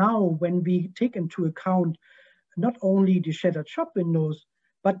to it now when we take into account not only the shattered shop windows,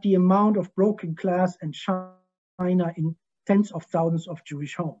 but the amount of broken glass and china in tens of thousands of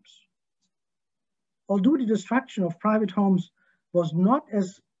Jewish homes. Although the destruction of private homes was not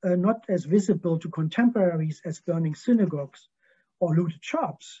as visible to contemporaries as burning synagogues or looted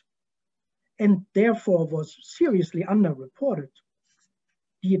shops, and therefore was seriously underreported,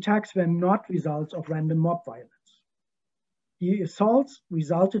 the attacks were not results of random mob violence. The assaults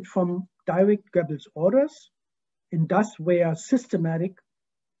resulted from direct Goebbels orders and thus were systematic,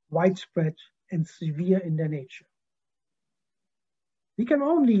 widespread, and severe in their nature. We can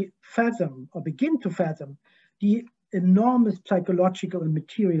only fathom or begin to fathom the enormous psychological and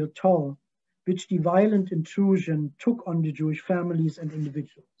material toll which the violent intrusion took on the Jewish families and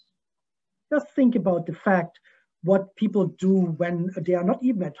individuals. Just think about the fact what people do when they are not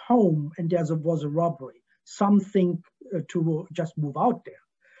even at home and there was a robbery. Some think to just move out there.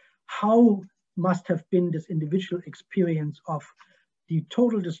 How must have been this individual experience of the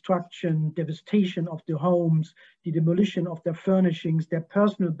total destruction, devastation of the homes, the demolition of their furnishings, their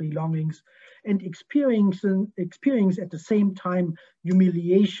personal belongings, and experience at the same time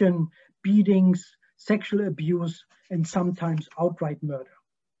humiliation, beatings, sexual abuse, and sometimes outright murder.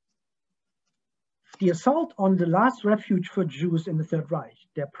 The assault on the last refuge for Jews in the Third Reich,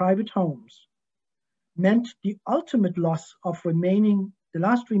 their private homes, meant the ultimate loss of the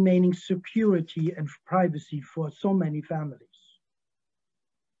last remaining security and privacy for so many families.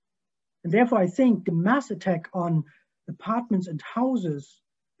 And therefore, I think the mass attack on apartments and houses,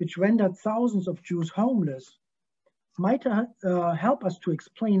 which rendered thousands of Jews homeless, might help us to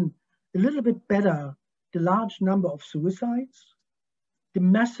explain a little bit better the large number of suicides, the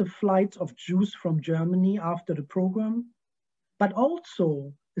massive flights of Jews from Germany after the pogrom, but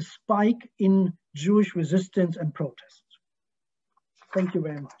also a spike in Jewish resistance and protest. Thank you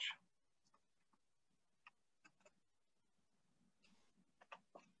very much.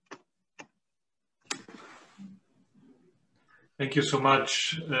 Thank you so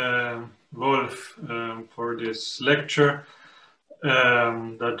much, Wolf, for this lecture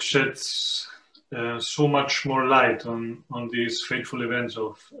that sheds so much more light on these fateful events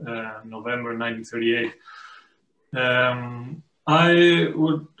of November 1938. I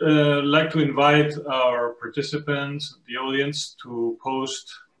would like to invite our participants, the audience, to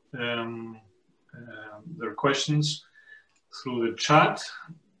post their questions through the chat.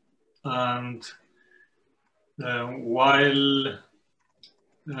 And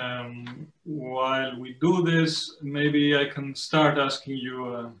while we do this, maybe I can start asking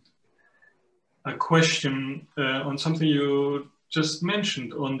you a question on something you just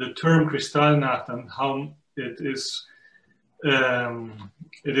mentioned on the term Kristallnacht and how it is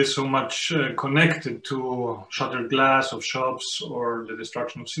so much connected to shattered glass of shops or the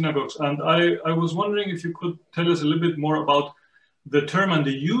destruction of synagogues. And I was wondering if you could tell us a little bit more about the term and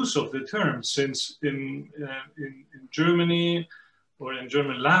the use of the term, since in Germany or in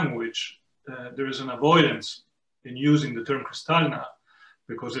German language, there is an avoidance in using the term Kristallnacht,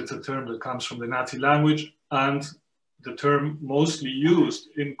 because it's a term that comes from the Nazi language, and the term mostly used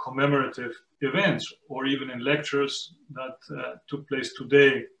in commemorative events or even in lectures that took place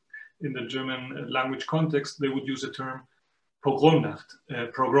today in the German language context. They would use the term Pogromnacht,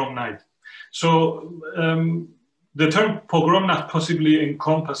 pogrom night. So the term Pogromnacht possibly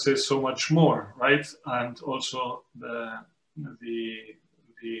encompasses so much more, right? And also the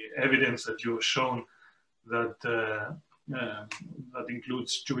evidence that you have shown that that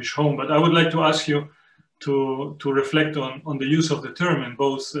includes Jewish home. But I would like to ask you to reflect on the use of the term in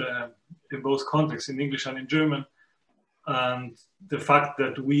both contexts, in English and in German, and the fact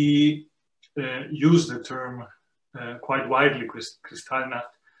that we use the term quite widely,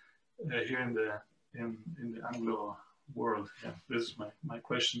 Kristallnacht, here in the Anglo world. Yeah, this is my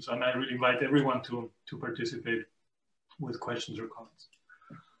questions, and I really invite everyone to participate with questions or comments.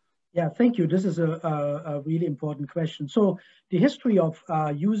 Yeah, thank you. This is a really important question. So the history of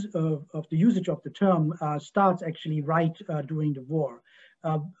the usage of the term starts actually right during the war.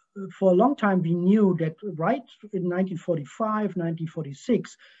 For a long time, we knew that right in 1945,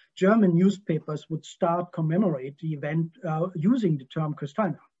 1946, German newspapers would start commemorate the event using the term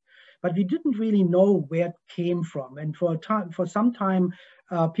Kristallnacht. But we didn't really know where it came from. And for some time,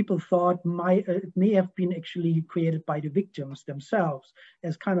 people thought it may have been actually created by the victims themselves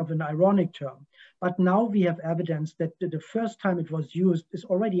as kind of an ironic term. But now we have evidence that the first time it was used is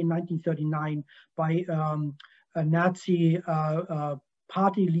already in 1939 by a Nazi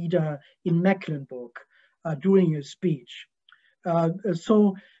party leader in Mecklenburg during a speech.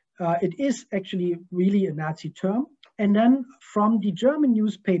 So it is actually really a Nazi term. And then from the German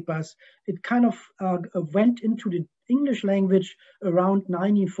newspapers, it kind of went into the English language around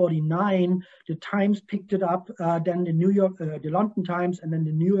 1949. The Times picked it up, then the London Times, and then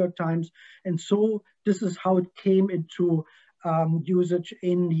the New York Times. And so this is how it came into usage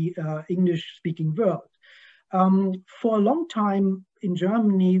in the English-speaking world. For a long time in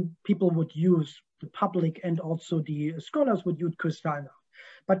Germany, people would use, the public and also the scholars would use Kristallnacht.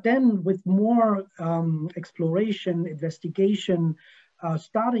 But then with more exploration, investigation,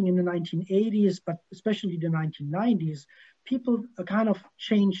 starting in the 1980s, but especially the 1990s, people kind of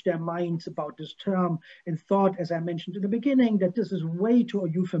changed their minds about this term and thought, as I mentioned in the beginning, that this is way too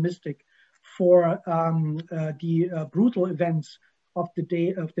euphemistic for the brutal events of the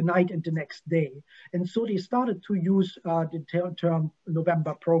day, of the night and the next day. And so they started to use the term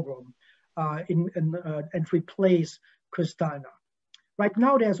November pogrom and replace Kristallnacht. Right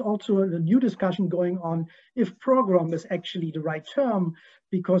now, there's also a new discussion going on if pogrom is actually the right term,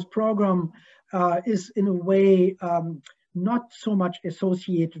 because pogrom is in a way not so much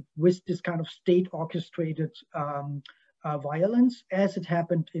associated with this kind of state-orchestrated violence as it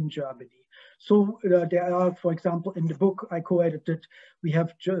happened in Germany. So there are, for example, in the book I co-edited, we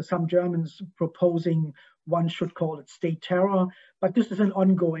have some Germans proposing one should call it state terror, but this is an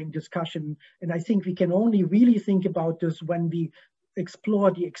ongoing discussion. And I think we can only really think about this when we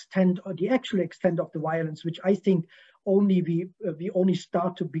explore the extent or the actual extent of the violence, which I think we only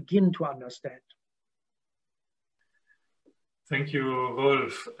start to begin to understand. Thank you,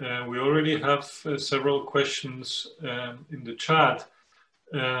 Rolf. We already have several questions in the chat.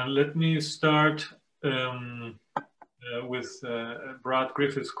 Let me start with Brad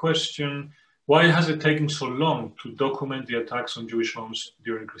Griffith's question. Why has it taken so long to document the attacks on Jewish homes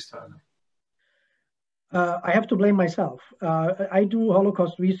during Kristallnacht? I have to blame myself. I do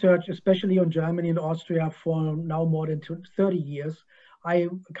Holocaust research, especially on Germany and Austria, for now more than 30 years. I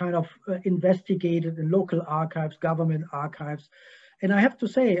kind of investigated in local archives, government archives. And I have to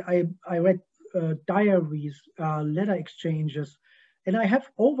say, I read diaries, letter exchanges, and I have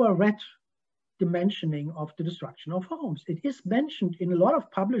overread the mentioning of the destruction of homes. It is mentioned in a lot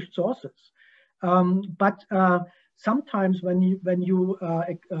of published sources. But sometimes when you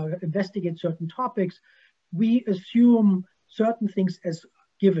investigate certain topics, we assume certain things as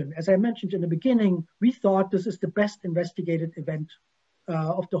given. As I mentioned in the beginning, we thought this is the best investigated event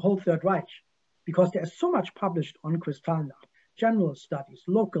of the whole Third Reich, because there's so much published on Kristallnacht, general studies,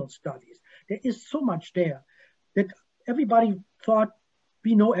 local studies. There is so much there that everybody thought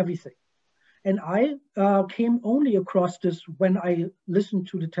we know everything. And I came only across this when I listened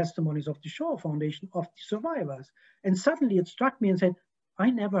to the testimonies of the Shoah Foundation of the survivors. And suddenly it struck me and said, I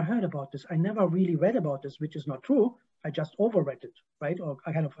never heard about this. I never really read about this, which is not true. I just overread it, right? Or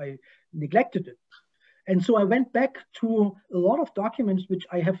I neglected it. And so I went back to a lot of documents which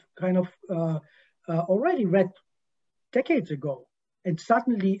I have kind of already read decades ago. and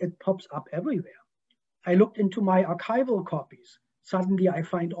suddenly it pops up everywhere. I looked into my archival copies. Suddenly I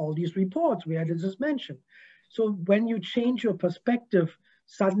find all these reports where this is mentioned. So when you change your perspective,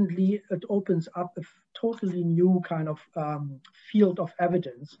 suddenly it opens up a totally new kind of field of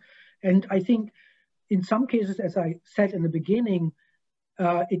evidence. And I think in some cases, as I said in the beginning,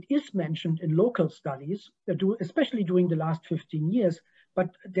 it is mentioned in local studies, especially during the last 15 years,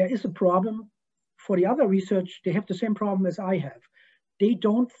 but there is a problem for the other research. They have the same problem as I have. They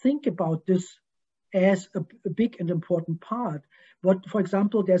don't think about this as a big and important part. But for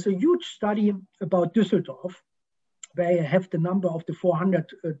example, there's a huge study about Düsseldorf, where I have the number of the 400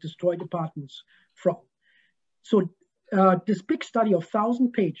 destroyed apartments from. So this big study of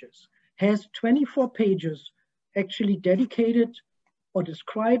 1,000 pages has 24 pages actually dedicated or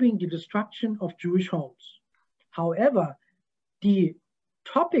describing the destruction of Jewish homes. However, the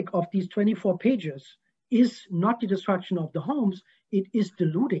topic of these 24 pages is not the destruction of the homes, it is the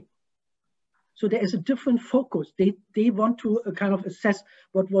looting. So there is a different focus. They want to kind of assess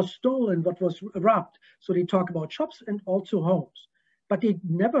what was stolen, what was robbed. So they talk about shops and also homes, but they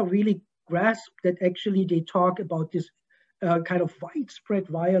never really grasp that actually they talk about this kind of widespread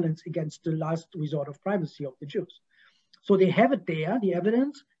violence against the last resort of privacy of the Jews. So they have it there, the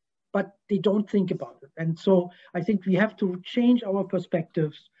evidence, but they don't think about it. And so I think we have to change our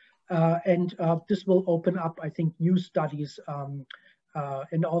perspectives, and this will open up, I think, new studies.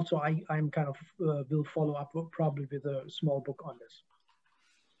 And also I'm kind of will follow up probably with a small book on this.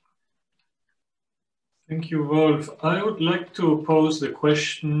 Thank you, Wolf. I would like to pose the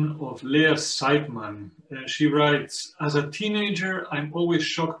question of Lea Seidman. She writes, as a teenager, I'm always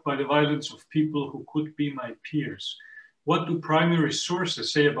shocked by the violence of people who could be my peers. What do primary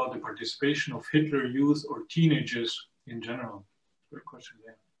sources say about the participation of Hitler Youth or teenagers in general? Good question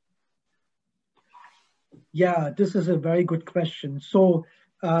there. Yeah, this is a very good question. So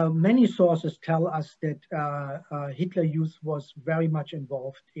many sources tell us that Hitler Youth was very much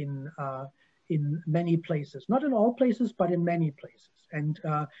involved in many places, not in all places, but in many places, and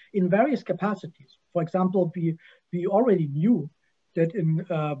in various capacities. For example, we already knew that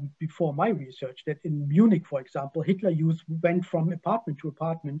before my research, that in Munich, for example, Hitler Youth went from apartment to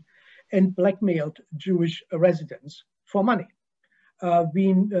apartment and blackmailed Jewish residents for money.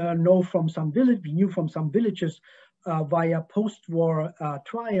 We knew from some villages via post-war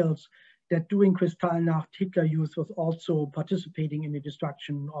trials that during Kristallnacht, Hitler Youth was also participating in the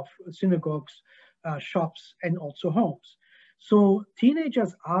destruction of synagogues, shops, and also homes. So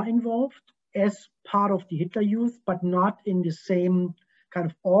teenagers are involved as part of the Hitler Youth, but not in the same kind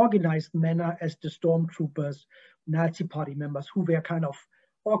of organized manner as the stormtroopers, Nazi party members who were kind of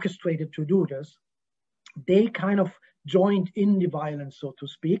orchestrated to do this. They kind of joined in the violence, so to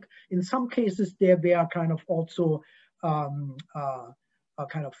speak. In some cases, they were kind of also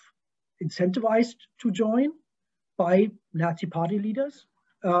kind of incentivized to join by Nazi party leaders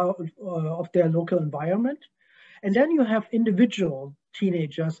of their local environment. And then you have individual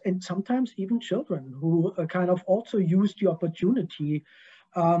teenagers and sometimes even children who kind of also use the opportunity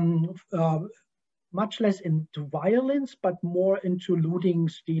much less into violence, but more into looting,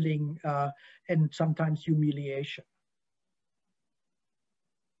 stealing, and sometimes humiliation.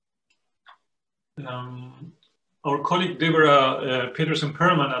 Our colleague Deborah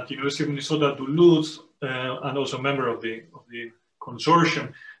Peterson-Perman at the University of Minnesota Duluth, and also a member of the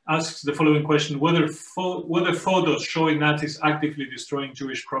consortium, asks the following question: whether photos showing Nazis actively destroying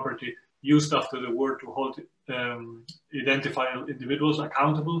Jewish property used after the war to hold identifiable individuals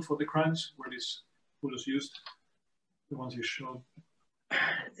accountable for the crimes? Were these photos used, the ones you showed?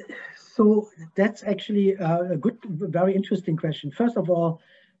 So that's actually a good, very interesting question. First of all,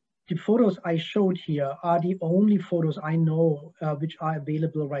 the photos I showed here are the only photos I know which are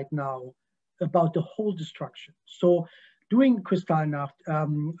available right now about the whole destruction. So during Kristallnacht,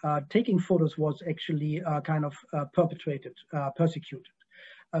 taking photos was actually kind of persecuted.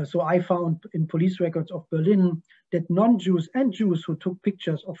 So I found in police records of Berlin that non-Jews and Jews who took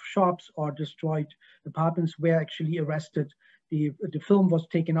pictures of shops or destroyed apartments were actually arrested. The film was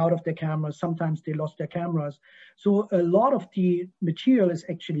taken out of their cameras. Sometimes they lost their cameras. So a lot of the material is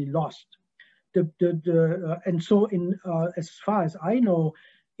actually lost. And so as far as I know,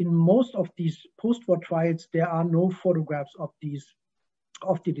 in most of these post-war trials, there are no photographs of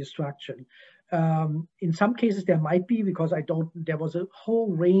the destruction. In some cases there might be, because there was a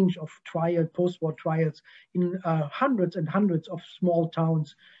whole range of post-war trials in hundreds and hundreds of small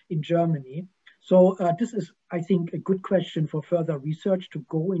towns in Germany. So this is, I think, a good question for further research to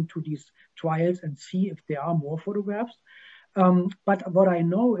go into these trials and see if there are more photographs. But what I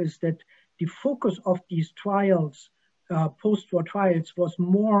know is that the focus of these trials post-war trials was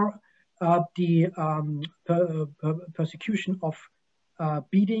more the persecution of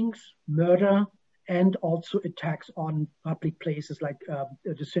beatings, murder, and also attacks on public places like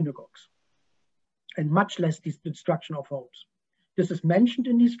the synagogues, and much less the destruction of homes. This is mentioned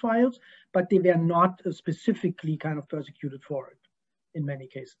in these trials, but they were not specifically kind of persecuted for it in many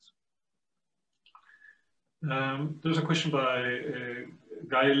cases. There's a question by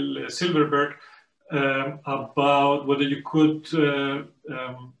Gail Silverberg about whether you could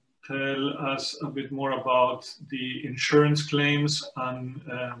tell us a bit more about the insurance claims and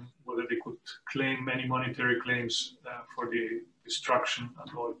whether they could claim any monetary claims for the destruction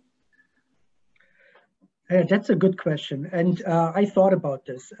at all. That's a good question. And I thought about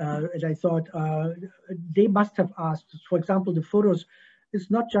this. And I thought they must have asked, for example, the photos,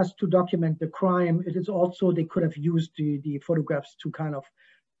 it's not just to document the crime, it is also they could have used the photographs to kind of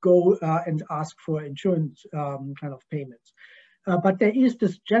go and ask for insurance kind of payments. But there is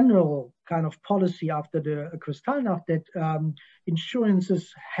this general kind of policy after the Kristallnacht that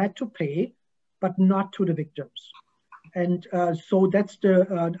insurances had to pay, but not to the victims. And so that's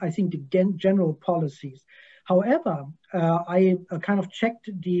the, I think, the general policies. However, I kind of checked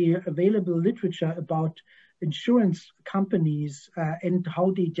the available literature about insurance companies and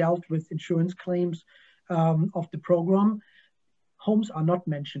how they dealt with insurance claims of the pogrom. Homes are not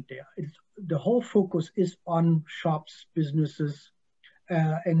mentioned there. The whole focus is on shops, businesses,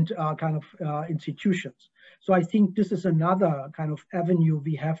 and kind of institutions. So I think this is another kind of avenue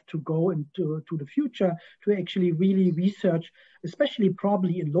we have to go into the future to actually really research, especially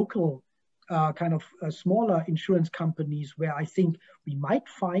probably in local kind of smaller insurance companies where I think we might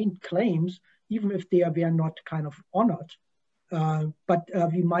find claims, even if they were not kind of honored. But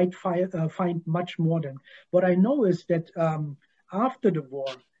we might find much more than. What I know is that after the war,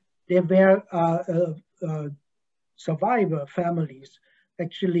 there were survivor families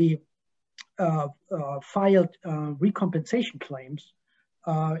actually filed recompensation claims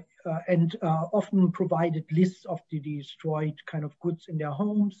and often provided lists of the destroyed kind of goods in their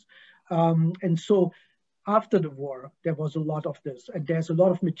homes. And so after the war, there was a lot of this. And there's a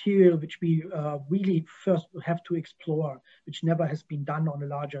lot of material which we really first have to explore, which never has been done on a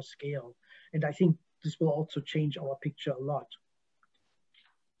larger scale. And I think this will also change our picture a lot.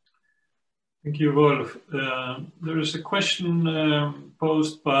 Thank you, Wolf. There is a question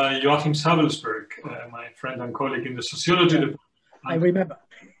posed by Joachim Sabelsberg, my friend and colleague in the sociology department. I remember.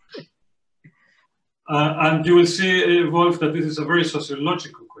 And you will see, Wolf, that this is a very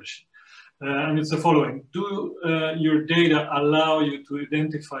sociological question. And it's the following. Do your data allow you to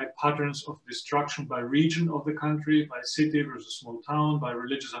identify patterns of destruction by region of the country, by city versus small town, by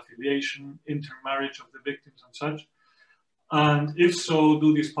religious affiliation, intermarriage of the victims and such? And if so,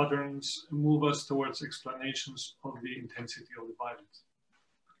 do these patterns move us towards explanations of the intensity of the violence?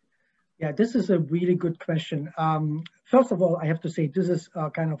 Yeah, this is a really good question. First of all, I have to say this is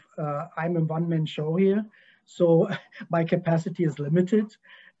kind of, I'm a one-man show here, so my capacity is limited.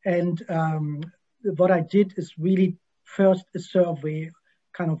 And what I did is really first a survey,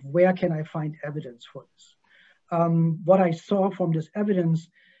 kind of where can I find evidence for this? What I saw from this evidence,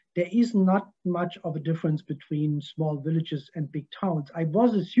 there is not much of a difference between small villages and big towns. I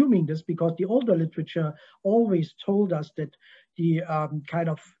was assuming this because the older literature always told us that the kind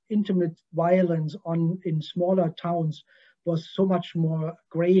of intimate violence in smaller towns was so much more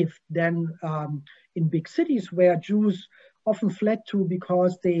grave than in big cities where Jews often fled to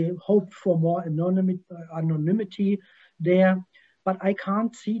because they hoped for more anonymity there. But I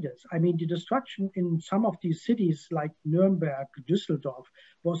can't see this. I mean, the destruction in some of these cities like Nuremberg, Düsseldorf,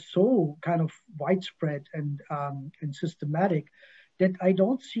 was so kind of widespread and systematic that I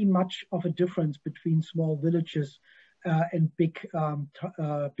don't see much of a difference between small villages and big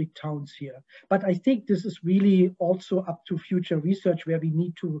towns here. But I think this is really also up to future research where we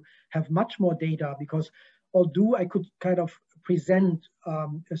need to have much more data, because although I could kind of present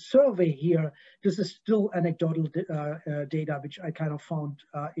a survey here, this is still anecdotal data, which I kind of found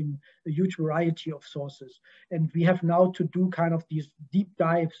in a huge variety of sources. And we have now to do kind of these deep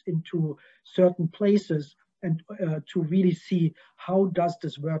dives into certain places and to really see how does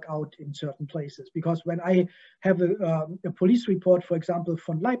this work out in certain places. Because when I have a police report, for example,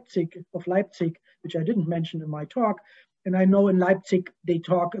 from Leipzig, which I didn't mention in my talk, and I know in Leipzig they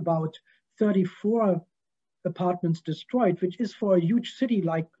talk about 34 apartments destroyed, which is for a huge city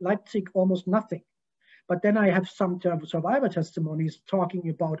like Leipzig almost nothing. But then I have some survivor testimonies talking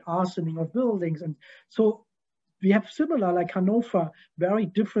about arsoning of buildings. And so we have similar, like Hanover, very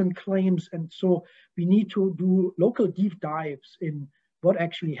different claims. And so we need to do local deep dives in what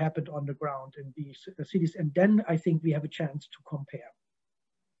actually happened on the ground in these cities. And then I think we have a chance to compare.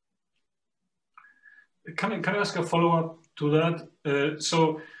 Can I ask a follow-up to that?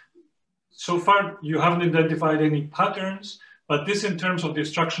 So far, you haven't identified any patterns, but this in terms of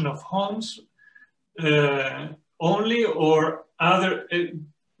destruction of homes only, or other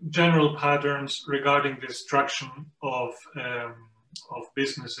general patterns regarding destruction of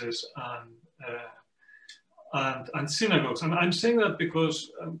businesses and synagogues? And I'm saying that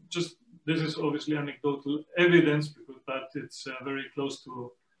because this is obviously anecdotal evidence, because that it's very close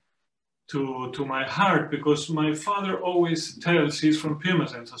to my heart, because my father always tells, he's from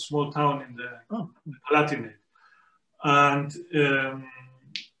Pirmasens, a small town in the Palatinate, and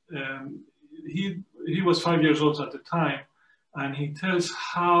he was 5 years old at the time, and he tells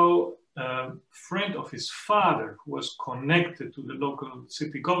how a friend of his father, who was connected to the local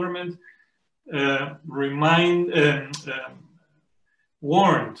city government,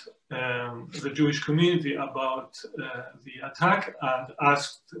 warned the Jewish community about the attack, and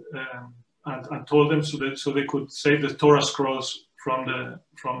asked and told them so they could save the Torah scrolls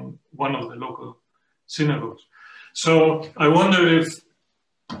from one of the local synagogues. So I wonder if,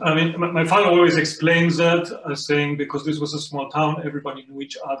 I mean, my father always explains that as saying, because this was a small town, everybody knew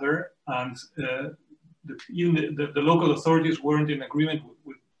each other, and even the local authorities weren't in agreement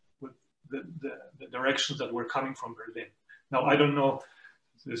with the directions that were coming from Berlin. Now, I don't know,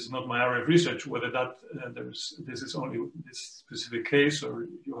 this is not my area of research, whether that this is only this specific case, or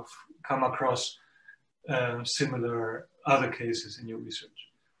you have come across similar other cases in your research.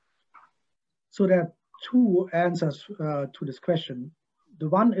 So there are two answers to this question. The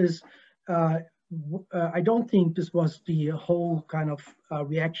one is, I don't think this was the whole kind of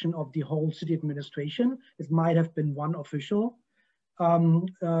reaction of the whole city administration. It might have been one official who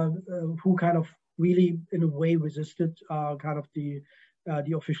kind of really, in a way, resisted kind of the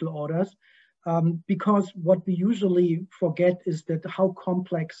official orders, because what we usually forget is that how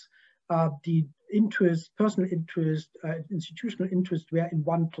complex the interest, personal interest, institutional interest were in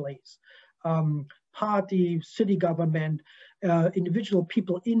one place. Party, city government, individual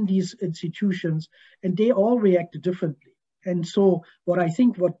people in these institutions, and they all reacted differently. And so what I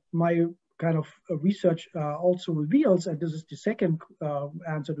think what my kind of research also reveals, and this is the second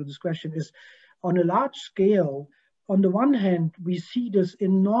answer to this question, is on a large scale, on the one hand, we see this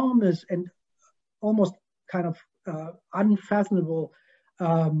enormous and almost kind of unfathomable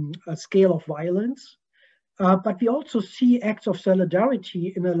scale of violence, but we also see acts of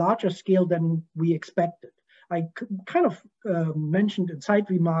solidarity in a larger scale than we expected. I kind of mentioned in side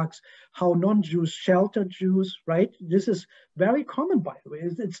remarks how non-Jews shelter Jews, right? This is very common, by the way.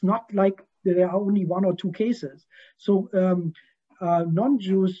 It's not like there are only one or two cases. So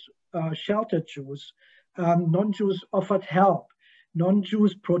non-Jews sheltered Jews. Non-Jews offered help.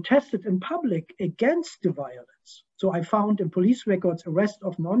 Non-Jews protested in public against the violence. So I found in police records arrest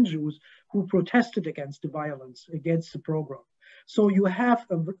of non-Jews who protested against the violence, against the pogrom. So you have,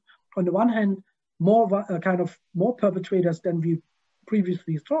 on the one hand, more perpetrators than we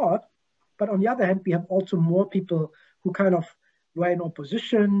previously thought, but on the other hand, we have also more people who kind of were in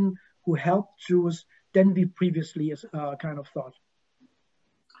opposition, who helped Jews than we previously kind of thought.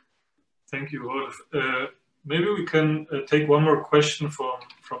 Thank you, Wolf. Maybe we can take one more question from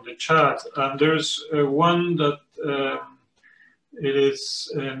the chat. And there's one that it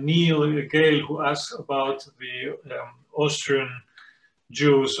is Neil Gale who asks about the Austrian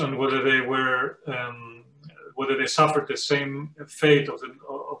Jews and whether they were whether they suffered the same fate of the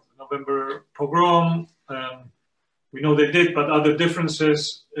November pogrom. We know they did, but are there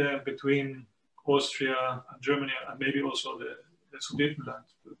differences between Austria and Germany, and maybe also the Sudetenland,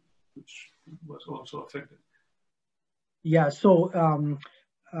 which was also affected? Yeah, so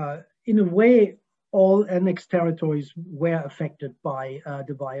in a way, all annexed territories were affected by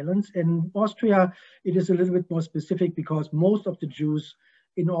the violence. In Austria, it is a little bit more specific because most of the Jews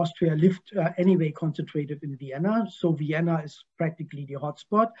in Austria lived anyway concentrated in Vienna. So Vienna is practically the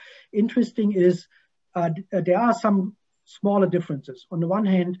hotspot. Interesting is there are some smaller differences. On the one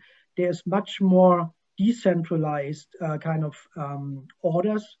hand, there's much more decentralized kind of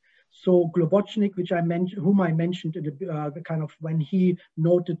orders. So Globocnik, whom I mentioned in the kind of when he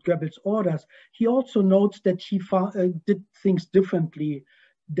noted Goebbels' orders, he also notes that he did things differently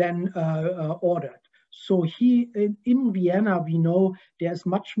than ordered. So in Vienna, we know there's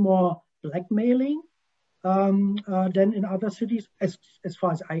much more blackmailing than in other cities, as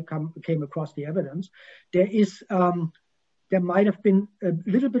far as I came across the evidence. There might have been a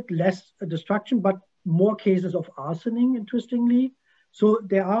little bit less destruction, but more cases of arsoning, interestingly. So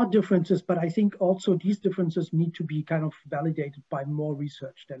there are differences, but I think also these differences need to be kind of validated by more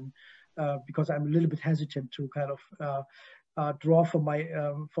research than, because I'm a little bit hesitant to kind of draw from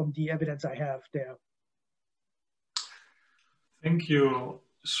the evidence I have there. Thank you.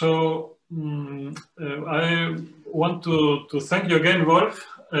 So I want to thank you again, Wolf,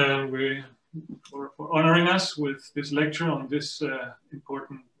 for honoring us with this lecture on this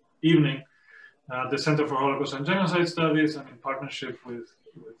important evening at the Center for Holocaust and Genocide Studies, and in partnership with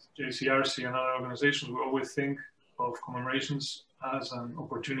JCRC and other organizations. We always think of commemorations as an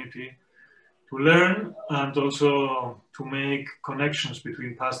opportunity to learn and also to make connections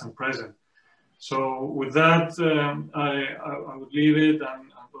between past and present. So with that, I would leave it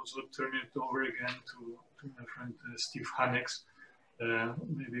and also turn it over again to my friend Steve Hannex,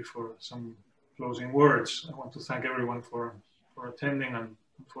 maybe for some closing words. I want to thank everyone for attending and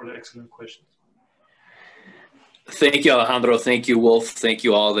for the excellent questions. Thank you, Alejandro. Thank you, Wolf. Thank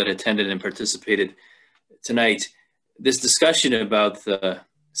you all that attended and participated tonight. This discussion about the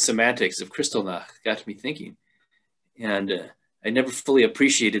semantics of Kristallnacht got me thinking. And I never fully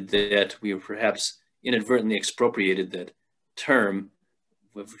appreciated that we were perhaps inadvertently expropriated that term,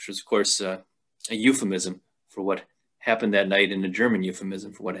 which was, of course, a euphemism for what happened that night, and a German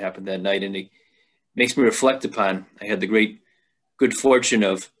euphemism for what happened that night. And it makes me reflect upon, I had the good fortune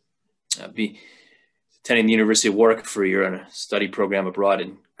of attending the University of Warwick for a year on a study program abroad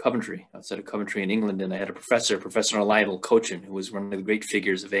in Coventry, outside of Coventry in England. And I had a Professor Lionel Cochin, who was one of the great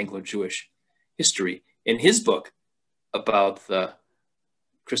figures of Anglo-Jewish history. In his book about the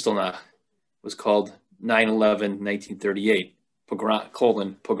Kristallnacht was called 9/11/1938,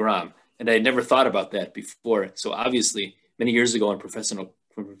 pogrom. And I had never thought about that before. So obviously, many years ago when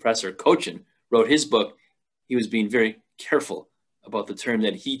Professor Cochin wrote his book, he was being very careful about the term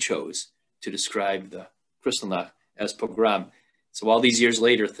that he chose to describe the Kristallnacht as pogrom. So all these years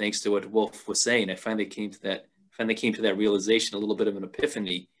later, thanks to what Wolf was saying, I finally came to that realization, a little bit of an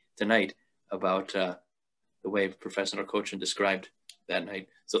epiphany tonight about the way Professor Cochin described that night.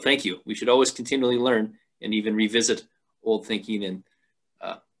 So thank you. We should always continually learn and even revisit old thinking and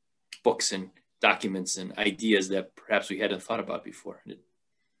books and documents and ideas that perhaps we hadn't thought about before.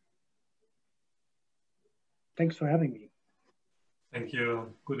 Thanks for having me. Thank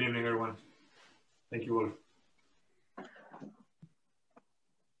you. Good evening, everyone. Thank you all.